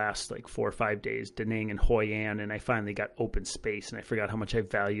for the last like 4 or 5 days, Da Nang and Hoi An, and I finally got open space, and I forgot how much I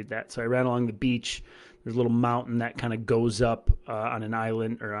valued that. So I ran along the beach. There's a little mountain that kind of goes up on an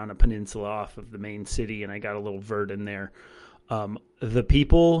island or on a peninsula off of the main city, and I got a little vert in there. The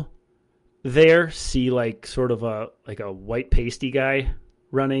people there see like sort of a white pasty guy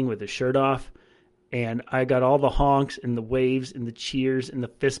running with his shirt off. And I got all the honks and the waves and the cheers and the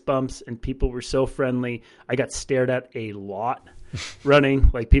fist bumps, and people were so friendly. I got stared at a lot running.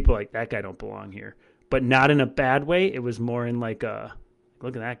 Like, people like, that guy don't belong here. But not in a bad way. It was more in like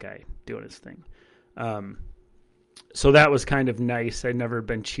look at that guy doing his thing. So that was kind of nice. I'd never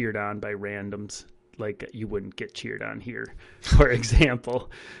been cheered on by randoms like you wouldn't get cheered on here, for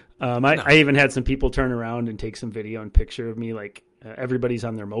example. I even had some people turn around and take some video and picture of me. Like, everybody's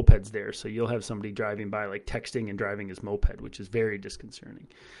on their mopeds there, so you'll have somebody driving by, like texting and driving his moped, which is very disconcerting.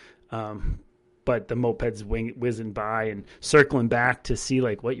 But the mopeds whizzing by and circling back to see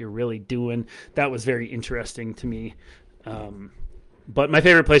like what you're really doing, that was very interesting to me. But my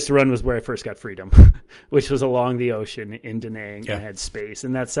favorite place to run was where I first got freedom, which was along the ocean in Da Nang. Yeah. And I had space,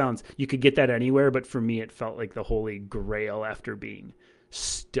 and that sounds, you could get that anywhere, but for me it felt like the holy grail after being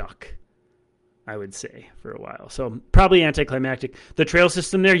stuck, I would say, for a while. So probably anticlimactic. The trail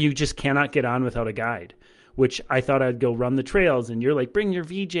system there, you just cannot get on without a guide, which I thought I'd go run the trails, and you're like, bring your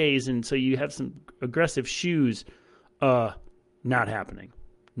VJs, and so you have some aggressive shoes. Not happening.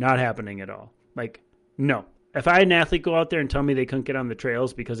 Not happening at all. Like, no. If I had an athlete go out there and tell me they couldn't get on the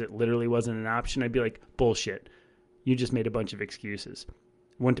trails because it literally wasn't an option, I'd be like, bullshit. You just made a bunch of excuses.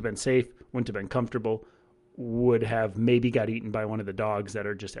 Wouldn't have been safe, wouldn't have been comfortable, would have maybe got eaten by one of the dogs that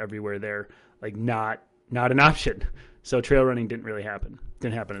are just everywhere there. Like, not an option. So trail running didn't really happen.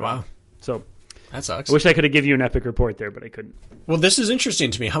 Didn't happen at all. So that sucks. I wish I could have given you an epic report there, but I couldn't. Well, this is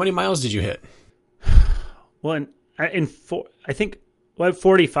interesting to me. How many miles did you hit? Well, I think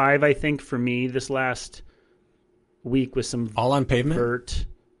 45. I think for me this last week with some all on pavement vert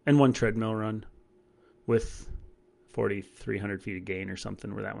and one treadmill run with 4,300 feet of gain or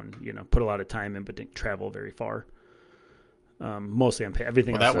something. Where that one, put a lot of time in, but didn't travel very far. Mostly on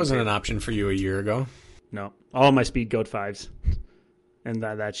everything. Well, that wasn't an option for you a year ago. No, all of my speed goat 5s, and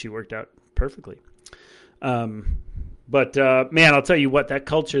that actually worked out perfectly. But man, I'll tell you what, that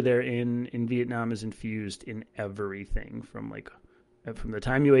culture there in Vietnam is infused in everything from the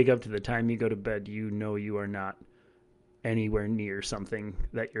time you wake up to the time you go to bed. You are not anywhere near something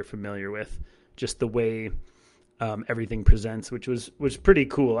that you're familiar with. Just the way everything presents, which was pretty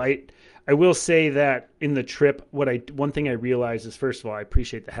cool. I will say that in the trip, one thing I realized is, first of all, I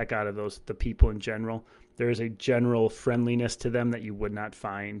appreciate the heck out of the people in general. There is a general friendliness to them that you would not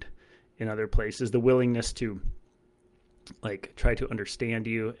find in other places. The willingness to try to understand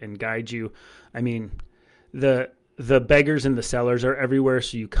you and guide you. I mean, the beggars and the sellers are everywhere,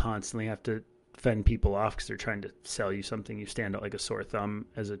 so you constantly have to fend people off because they're trying to sell you something. You stand out like a sore thumb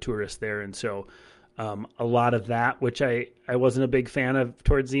as a tourist there, and so a lot of that, which I wasn't a big fan of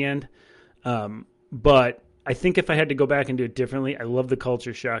towards the end. But I think if I had to go back and do it differently, I love the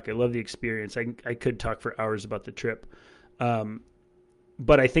culture shock. I love the experience. I could talk for hours about the trip.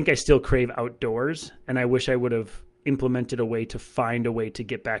 But I think I still crave outdoors, and I wish I would have implemented a way to find a way to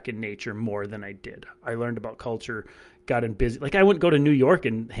get back in nature more than I did. I learned about culture, got in busy. I wouldn't go to New York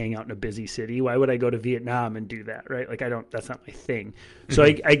and hang out in a busy city. Why would I go to Vietnam and do that? Right. That's not my thing. So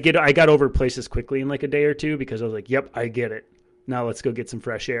I got over places quickly in a day or two because I was like, yep, I get it. Now let's go get some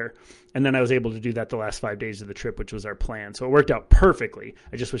fresh air. And then I was able to do that the last 5 days of the trip, which was our plan. So it worked out perfectly.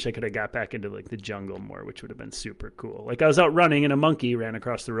 I just wish I could have got back into the jungle more, which would have been super cool. I was out running and a monkey ran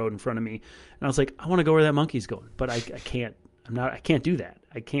across the road in front of me. And I was like, I want to go where that monkey's going, but I can't. I can't do that.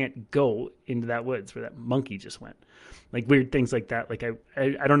 I can't go into that woods where that monkey just went. Weird things like that.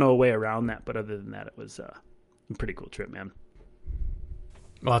 I don't know a way around that, but other than that, it was a pretty cool trip, man.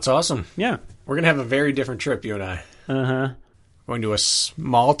 Well, that's awesome. Yeah. We're going to have a very different trip, you and I. Uh-huh. Going to a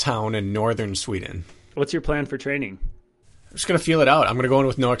small town in northern Sweden. What's your plan for training? I'm just going to feel it out. I'm going to go in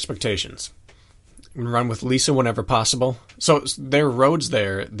with no expectations. I'm going to run with Lisa whenever possible. So their roads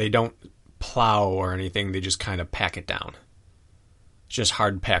there, they don't plow or anything. They just kind of pack it down. It's just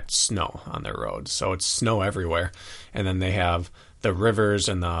hard-packed snow on their roads. So it's snow everywhere. And then they have the rivers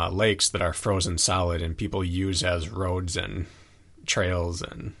and the lakes that are frozen solid and people use as roads and trails.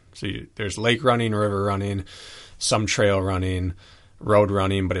 And so there's lake running, river running, some trail running, road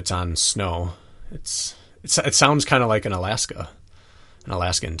running, but it's on snow. It sounds kind of like an Alaskan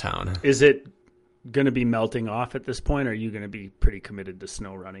town. Is it going to be melting off at this point, or are you going to be pretty committed to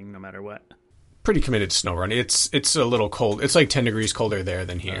snow running no matter what? Pretty committed to snow running. It's a little cold. It's 10 degrees colder there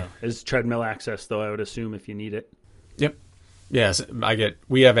than here. Is treadmill access, though, I would assume, if you need it? Yep. Yes,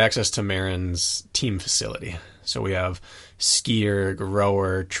 we have access to Marin's team facility. So we have skier,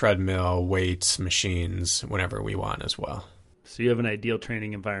 rower, treadmill, weights, machines, whenever we want as well. So you have an ideal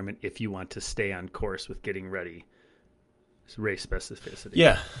training environment if you want to stay on course with getting ready. It's race specificity.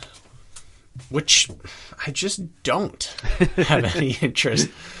 Yeah. Which I just don't have any interest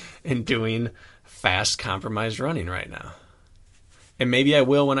in doing fast compromised running right now. And maybe I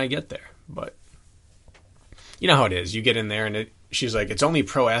will when I get there, but you know how it is. You get in there and she's like, it's only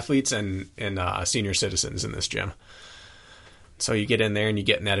pro athletes and senior citizens in this gym. So you get in there and you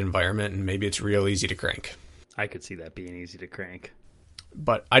get in that environment and maybe it's real easy to crank. I could see that being easy to crank.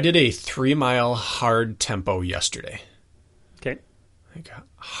 But I did a 3-mile hard tempo yesterday. Okay. Like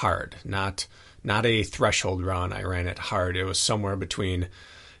hard, not a threshold run. I ran it hard. It was somewhere between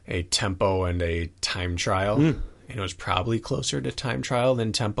a tempo and a time trial. And it was probably closer to time trial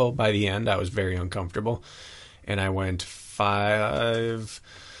than tempo. By the end, I was very uncomfortable. And I went 5:28,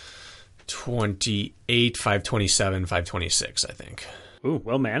 5:27, 5:26, I think. Ooh,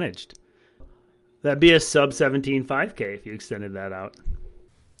 well managed. That'd be a sub 17 5K if you extended that out.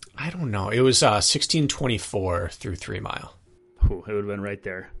 I don't know. It was 16:24 through 3 mile. Ooh, it would have been right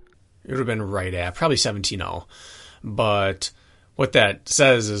there. It would have been right at probably 17:0. But what that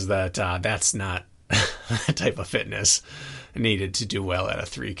says is that that's not the type of fitness needed to do well at a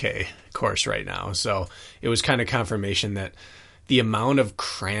 3K course right now. So it was kind of confirmation that the amount of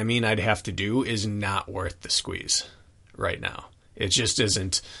cramming I'd have to do is not worth the squeeze right now. It just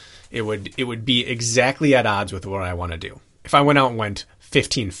isn't. It would be exactly at odds with what I want to do. If I went out and went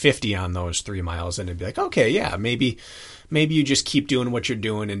 15:50 on those 3 miles, then it'd be like, okay, yeah, maybe you just keep doing what you're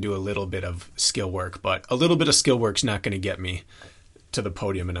doing and do a little bit of skill work. But a little bit of skill work's not going to get me to the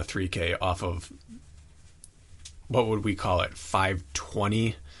podium in a 3K off of, what would we call it,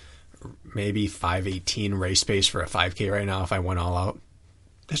 5:20, maybe 5:18 race pace for a 5K right now if I went all out.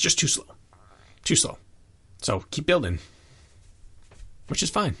 That's just too slow. Too slow. So keep building, which is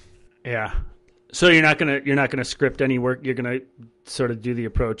fine. Yeah. So you're not gonna script any work. You're gonna sort of do the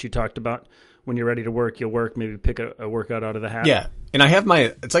approach you talked about. When you're ready to work, you'll work. Maybe pick a workout out of the hat. Yeah, and I have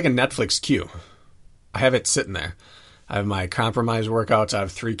it's like a Netflix queue. I have it sitting there. I have my compromise workouts. I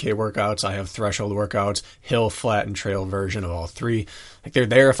have 3K workouts. I have threshold workouts, hill, flat, and trail version of all three. Like they're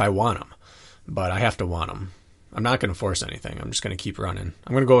there if I want them, but I have to want them. I'm not going to force anything. I'm just going to keep running.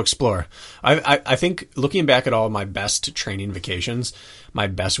 I'm going to go explore. I think looking back at all of my best training vacations, my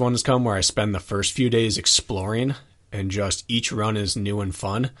best ones come where I spend the first few days exploring and just each run is new and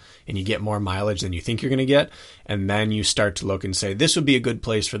fun and you get more mileage than you think you're going to get. And then you start to look and say, this would be a good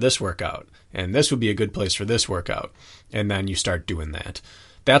place for this workout. And this would be a good place for this workout. And then you start doing that.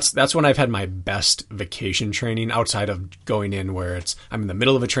 That's when I've had my best vacation training outside of going in where I'm in the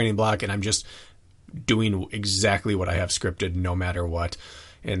middle of a training block and I'm just doing exactly what I have scripted no matter what.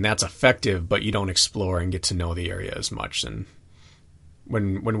 And that's effective, but you don't explore and get to know the area as much. And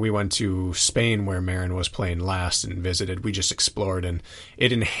when we went to Spain where Marin was playing last and visited, we just explored and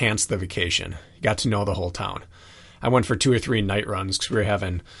it enhanced the vacation. You got to know the whole town. I went for 2 or 3 night runs because we were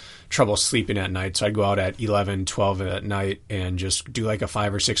having trouble sleeping at night. So I'd go out at 11, 12 at night and just do like a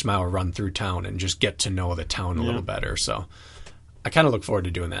 5 or 6 mile run through town and just get to know the town a little better. So I kind of look forward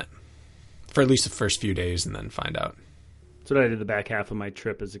to doing that for at least the first few days and then find out. That's what I did the back half of my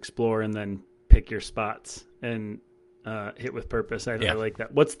trip is explore and then pick your spots and hit with purpose. I like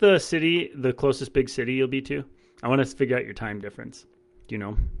that. What's the closest big city you'll be to? I want to figure out your time difference. Do you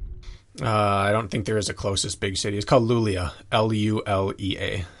know? I don't think there is a closest big city. It's called Luleå,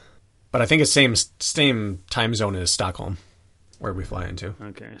 Lulea. But I think it's same time zone as Stockholm, where we fly into.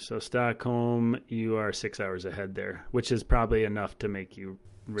 Okay, so Stockholm, you are 6 hours ahead there, which is probably enough to make you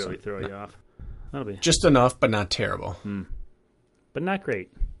really throw you off. That'll be just enough, but not terrible. But not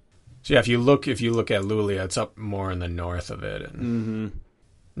great. So yeah, if you look at Luleå, it's up more in the north of it, and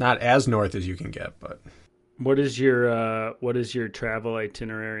not as north as you can get. But what is your travel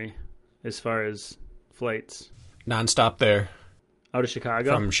itinerary as far as flights? Nonstop there. Out of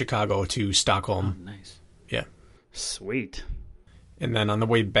Chicago? From Chicago to Stockholm. Oh, nice. Yeah. Sweet. And then on the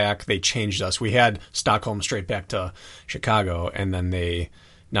way back, they changed us. We had Stockholm straight back to Chicago, and then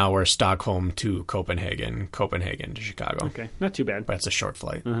now we're Stockholm to Copenhagen to Chicago. Okay, not too bad. But it's a short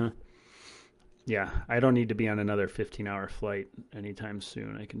flight. Yeah, I don't need to be on another 15-hour flight anytime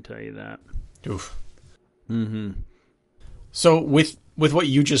soon, I can tell you that. Oof. So with what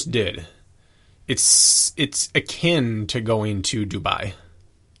you just did, it's akin to going to Dubai.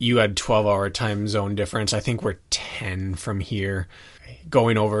 You had 12-hour time zone difference. I think we're 10 from here.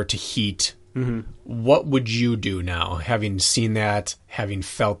 Going over to heat What would you do now, having seen that, having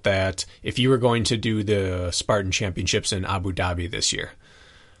felt that? If you were going to do the Spartan Championships in Abu Dhabi this year,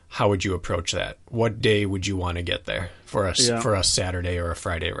 how would you approach that? What day would you want to get there for a Saturday or a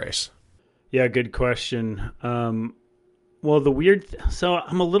Friday race? Yeah, good question. Well, so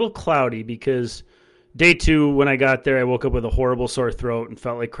I'm a little cloudy because day 2, when I got there, I woke up with a horrible sore throat and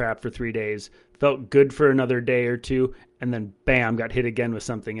felt like crap for 3 days. Felt good for another day or two, and then bam, got hit again with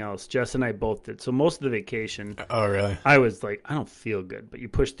something else. Jess and I both did. So most of the vacation, oh really? I was like, I don't feel good, but you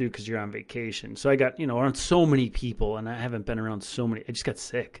push through because you're on vacation. So I got around so many people, and I haven't been around so many. I just got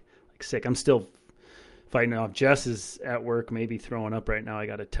sick. I'm still fighting off. Jess is at work, maybe throwing up right now. I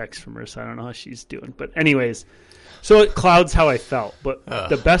got a text from her, so I don't know how she's doing. But anyways, so it clouds how I felt. But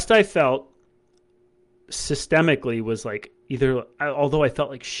the best I felt systemically was like although I felt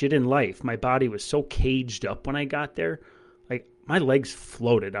like shit in life, my body was so caged up when I got there. Like my legs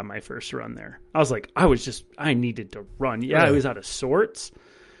floated on my first run there. I was like, I needed to run. Yeah, I was out of sorts.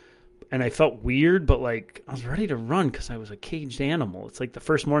 And I felt weird, but like I was ready to run because I was a caged animal. It's like the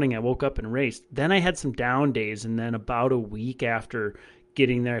first morning I woke up and raced. Then I had some down days, and then about a week after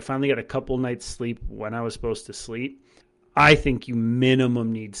getting there, I finally got a couple nights sleep when I was supposed to sleep. I think you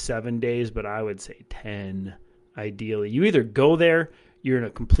minimum need 7 days, but I would say 10 ideally. You either go there, you're in a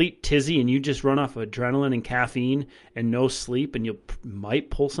complete tizzy, and you just run off of adrenaline and caffeine and no sleep, and you might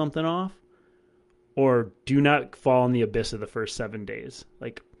pull something off, or do not fall in the abyss of the first 7 days.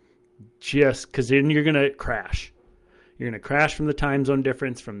 Like, just because then you're going to crash. You're going to crash from the time zone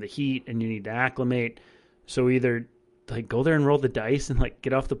difference, from the heat, and you need to acclimate. So either like go there and roll the dice and like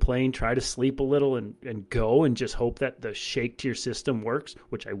get off the plane, try to sleep a little and go and just hope that the shake to your system works,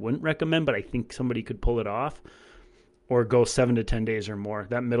 which I wouldn't recommend, but I think somebody could pull it off, or go 7 to 10 days or more.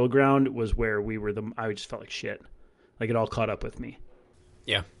 That middle ground was where I just felt like shit. Like it all caught up with me.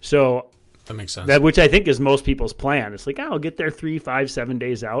 Yeah. So that makes sense. Which I think is most people's plan. It's like, I'll get there 3, 5, 7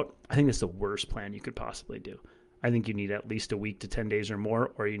 days out. I think that's the worst plan you could possibly do. I think you need at least a week to 10 days or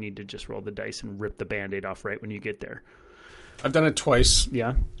more, or you need to just roll the dice and rip the Band-Aid off right when you get there. I've done it twice.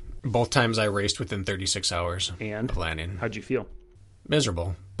 Yeah. Both times I raced within 36 hours of landing. How'd you feel?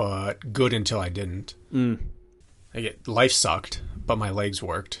 Miserable, but good until I didn't. Life sucked, but my legs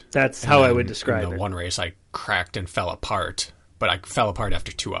worked. That's how I would describe it. In the one race, I cracked and fell apart. But I fell apart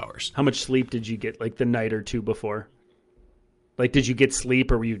after 2 hours. How much sleep did you get, like the night or two before? Like, did you get sleep,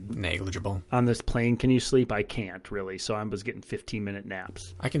 or were you negligible? On this plane, can you sleep? I can't really, so I was getting 15-minute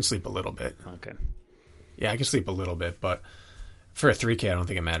naps. I can sleep a little bit. Okay. Yeah, I can sleep a little bit, but for a 3K, I don't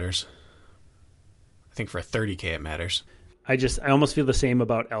think it matters. I think for a 30K, it matters. I almost feel the same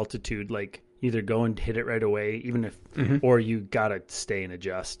about altitude. Like, either go and hit it right away, even if, or you gotta stay and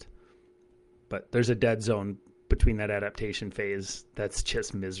adjust. But there's a dead zone between that adaptation phase that's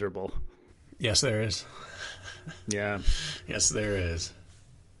just miserable. Yes, there is. Yeah. Yes, there is.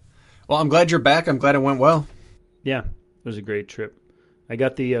 Well, I'm glad you're back. I'm glad it went well. Yeah, it was a great trip. I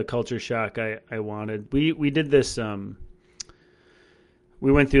got the culture shock I wanted. We did this.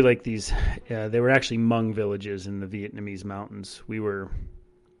 We went through like these. They were actually Hmong villages in the Vietnamese mountains. We were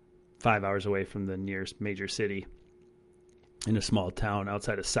 5 hours away from the nearest major city, in a small town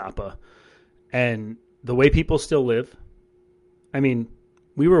outside of Sapa, and the way people still live. I mean,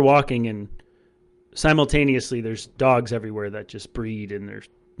 we were walking and simultaneously there's dogs everywhere that just breed, and they're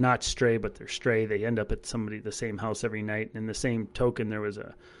not stray, but they're stray. They end up at the same house every night. In the same token, there was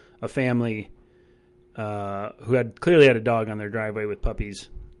a family who had clearly had a dog on their driveway with puppies,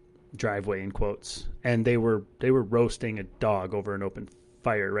 driveway in quotes, and they were roasting a dog over an open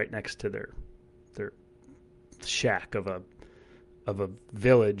fire right next to their shack of a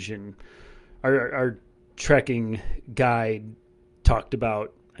village. And our trekking guide talked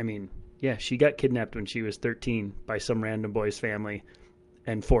about, I mean, yeah, she got kidnapped when she was 13 by some random boy's family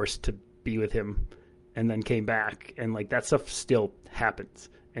and forced to be with him, and then came back. And like that stuff still happens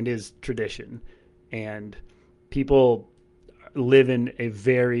and is tradition. And people live in a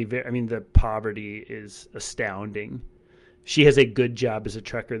very, very, I mean, the poverty is astounding. She has a good job as a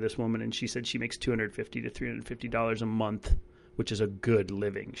trekker, this woman, and she said she makes $250 to $350 a month, which is a good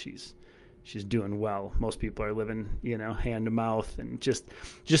living. She's doing well. Most people are living, hand to mouth, and just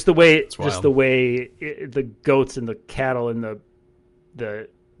the way the goats and the cattle and the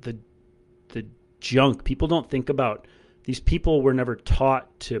junk. People don't think about, these people were never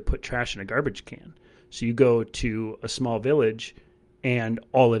taught to put trash in a garbage can. So you go to a small village and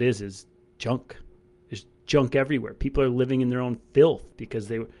all it is junk. There's junk everywhere. People are living in their own filth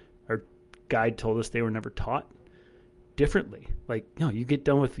because our guide told us they were never taught differently. Like, no, you get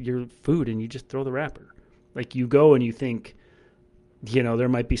done with your food and you just throw the wrapper. Like, you go and you think, there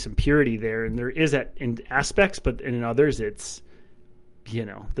might be some purity there, and there is that in aspects, but in others, it's,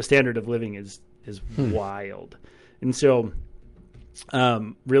 the standard of living is wild. And so,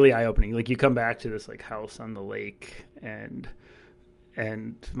 really eye opening. Like, you come back to this like house on the lake, and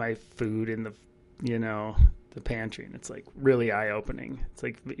my food in the, the pantry, and it's like really eye opening. It's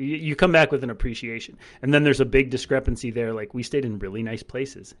like you come back with an appreciation, and then there's a big discrepancy there. Like, we stayed in really nice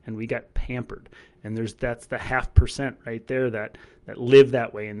places and we got pampered, and that's the 0.5% right there that live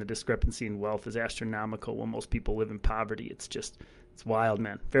that way. And the discrepancy in wealth is astronomical when most people live in poverty. It's wild,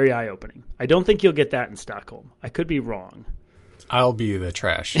 man. Very eye opening. I don't think you'll get that in Stockholm. I could be wrong. I'll be the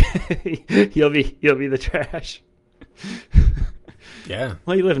trash. You'll be the trash. Yeah.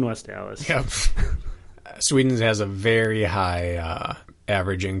 Well, you live in West Dallas. Yep. Sweden has a very high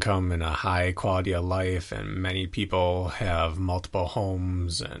average income and a high quality of life, and many people have multiple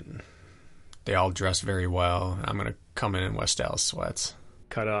homes, and they all dress very well. I'm going to come in West Dallas sweats.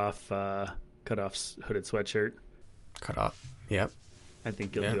 Cut off hooded sweatshirt. Cut off. Yep. I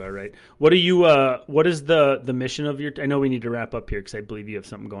think you'll do all right. What is the mission of your, I know we need to wrap up here because I believe you have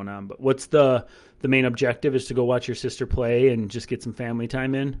something going on, but what's the main objective? Is to go watch your sister play and just get some family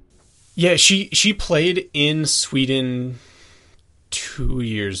time in? Yeah, she played in Sweden 2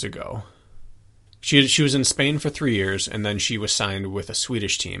 years ago. She was in Spain for 3 years, and then she was signed with a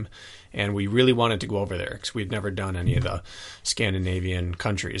Swedish team, and we really wanted to go over there because we'd never done any of the Scandinavian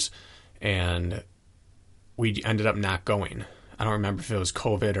countries, and we ended up not going. I don't remember if it was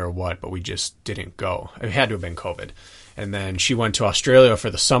COVID or what, but we just didn't go. It had to have been COVID. And then she went to Australia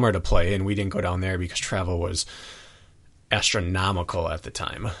for the summer to play, and we didn't go down there because travel was astronomical at the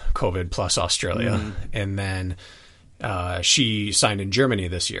time, COVID plus Australia. And then she signed in Germany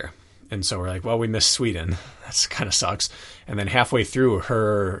this year. And so we're like, well, we missed Sweden. That kind of sucks. And then halfway through,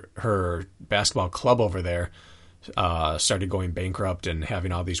 her basketball club over there started going bankrupt and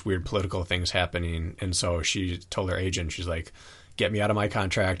having all these weird political things happening. And so she told her agent, she's like, get me out of my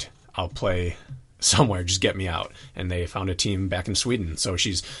contract. I'll play somewhere. Just get me out. And they found a team back in Sweden. So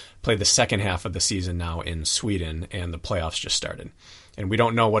she's played the second half of the season now in Sweden, and the playoffs just started. And we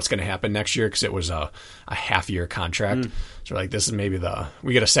don't know what's going to happen next year because it was a half-year contract. So we're like, this is maybe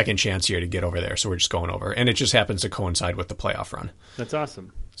we get a second chance here to get over there. So we're just going over. And it just happens to coincide with the playoff run. That's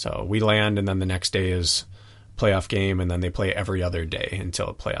awesome. So we land, and then the next day is playoff game, and then they play every other day until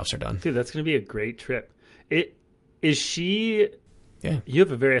the playoffs are done. Dude, that's going to be a great trip. Is she... Yeah. You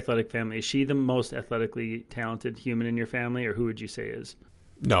have a very athletic family. Is she the most athletically talented human in your family, or who would you say is?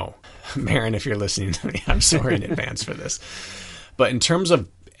 No. Marin, if you're listening to me, I'm sorry in advance for this. But in terms of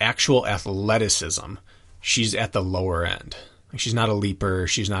actual athleticism, she's at the lower end. She's not a leaper.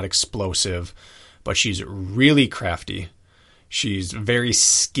 She's not explosive, but she's really crafty. She's very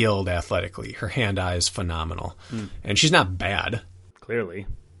skilled athletically. Her hand-eye is phenomenal. And she's not bad. Clearly.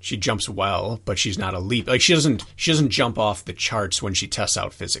 She jumps well, but she's not a leap. Like, she doesn't jump off the charts when she tests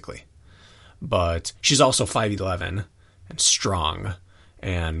out physically. But she's also 5'11" and strong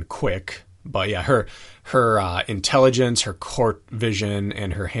and quick. But yeah, her intelligence, her court vision,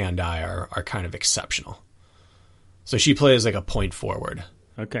 and her hand-eye are kind of exceptional. So she plays like a point forward.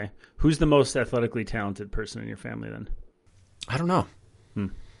 Okay. Who's the most athletically talented person in your family then? I don't know.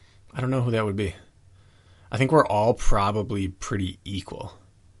 I don't know who that would be. I think we're all probably pretty equal.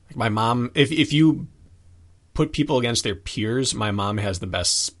 Like, my mom, if you put people against their peers, my mom has the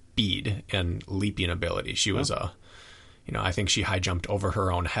best speed and leaping ability. She was I think she high jumped over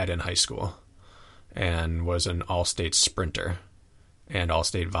her own head in high school and was an all-state sprinter and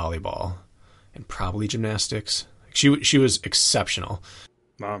all-state volleyball and probably gymnastics. She was exceptional.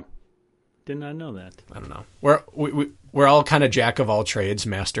 Mom, did not know that. I don't know. We're all kind of jack of all trades,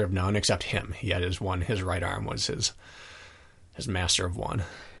 master of none, except him. He had his right arm was his master of one.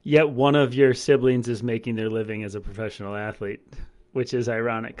 Yet one of your siblings is making their living as a professional athlete, which is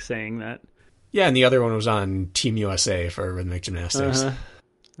ironic saying that. Yeah, and the other one was on Team USA for rhythmic gymnastics.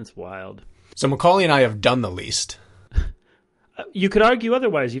 That's wild. So Macaulay and I have done the least. You could argue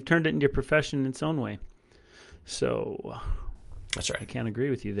otherwise. You've turned it into a profession in its own way. So that's right. I can't agree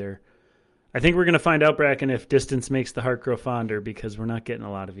with you there. I think we're going to find out, Brakken, if distance makes the heart grow fonder, because we're not getting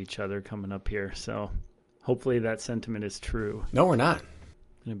a lot of each other coming up here. So hopefully that sentiment is true. No, we're not.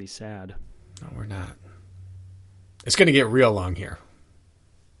 It's going to be sad. No, we're not. It's going to get real long here.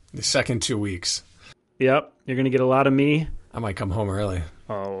 The second 2 weeks. Yep. You're going to get a lot of me. I might come home early.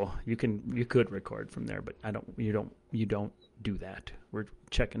 Oh, you could record from there, but you don't do that. We're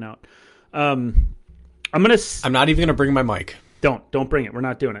checking out. I'm not even going to bring my mic. Don't bring it. We're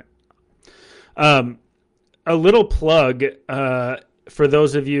not doing it. A little plug for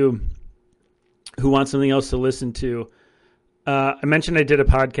those of you who want something else to listen to. I mentioned I did a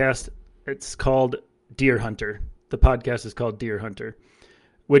podcast. It's called Deer Hunter. The podcast is called Deer Hunter,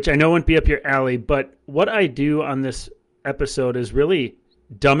 which I know wouldn't be up your alley, but what I do on this episode is really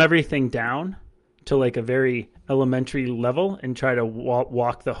dumb everything down to like a very elementary level and try to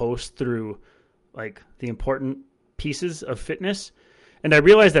walk the host through like the important pieces of fitness. And I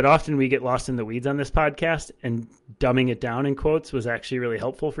realized that often we get lost in the weeds on this podcast, and dumbing it down in quotes was actually really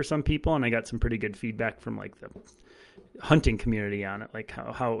helpful for some people. And I got some pretty good feedback from like the hunting community on it, like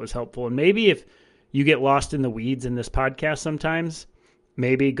how it was helpful. And maybe if you get lost in the weeds in this podcast sometimes,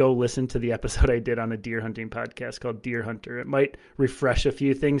 maybe go listen to the episode I did on a deer hunting podcast called Deer Hunter. It might refresh a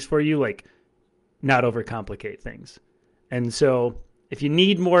few things for you, like not overcomplicate things. And so if you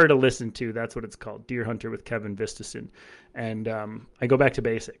need more to listen to, that's what it's called, Deer Hunter with Kevin Vistison. And I go back to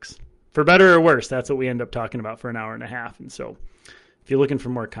basics. For better or worse, that's what we end up talking about for an hour and a half. And so if you're looking for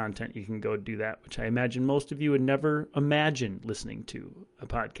more content, you can go do that, which I imagine most of you would never imagine listening to a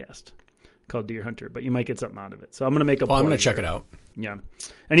podcast called Deer Hunter, but you might get something out of it. So I'm going to make a I'm going to check it out. Yeah.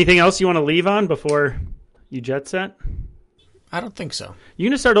 Anything else you want to leave on before you jet set? I don't think so. You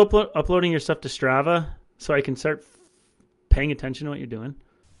going to start uploading your stuff to Strava so I can start paying attention to what you're doing?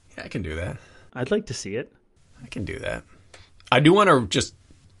 Yeah, I can do that. I'd like to see it. I can do that. I do want to just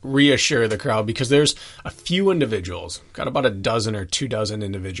reassure the crowd, because there's a few individuals, got about a dozen or 24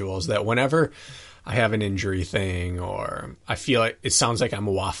 individuals, that whenever I have an injury thing or I feel like it sounds like I'm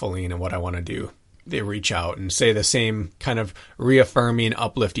waffling in what I want to do, they reach out and say the same kind of reaffirming,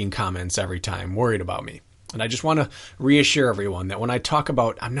 uplifting comments every time, worried about me. And I just want to reassure everyone that when I talk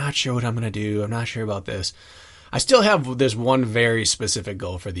about, I'm not sure what I'm going to do, I'm not sure about this, I still have this one very specific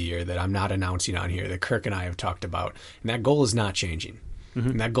goal for the year that I'm not announcing on here, that Kirk and I have talked about. And that goal is not changing. Mm-hmm.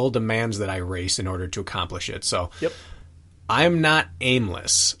 And that goal demands that I race in order to accomplish it. So I'm not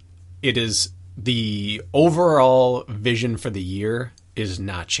aimless. It is the overall vision for the year is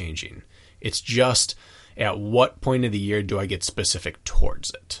not changing. It's just at what point of the year do I get specific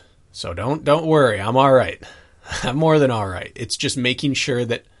towards it. So don't worry. I'm all right. I'm more than all right. It's just making sure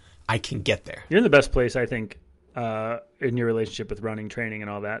that I can get there. You're in the best place, I think, in your relationship with running, training,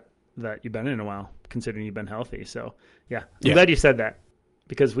 and all that you've been in a while, considering you've been healthy. So I'm glad you said that,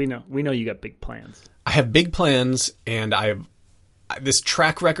 because we know you got big plans. I have big plans, and this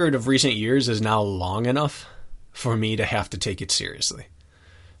track record of recent years is now long enough for me to have to take it seriously.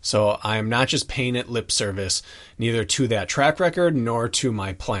 So I am not just paying it lip service, neither to that track record nor to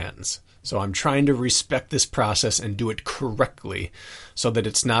my plans. So I'm trying to respect this process and do it correctly so that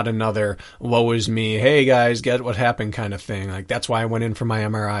it's not another woe is me, hey guys, get what happened kind of thing. Like, that's why I went in for my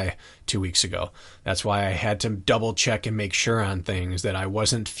MRI 2 weeks ago. That's why I had to double check and make sure on things, that I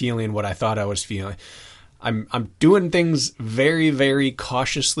wasn't feeling what I thought I was feeling. I'm doing things very, very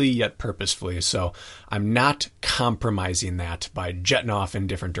cautiously yet purposefully. So I'm not compromising that by jetting off in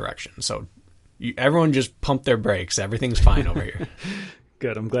different directions. So everyone just pump their brakes. Everything's fine over here.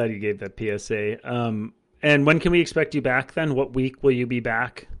 Good. I'm glad you gave that PSA. And when can we expect you back then? What week will you be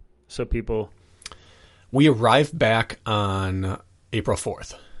back? So people... We arrive back on April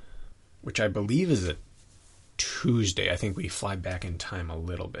 4th, which I believe is a Tuesday. I think we fly back in time a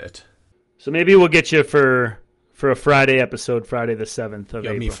little bit. So maybe we'll get you for a Friday episode, Friday the 7th of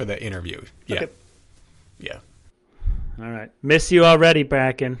April. Me for the interview. Yeah. Okay. Yeah. All right. Miss you already,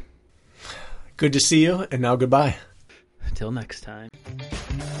 Brakken. Good to see you, and now goodbye. Until next time.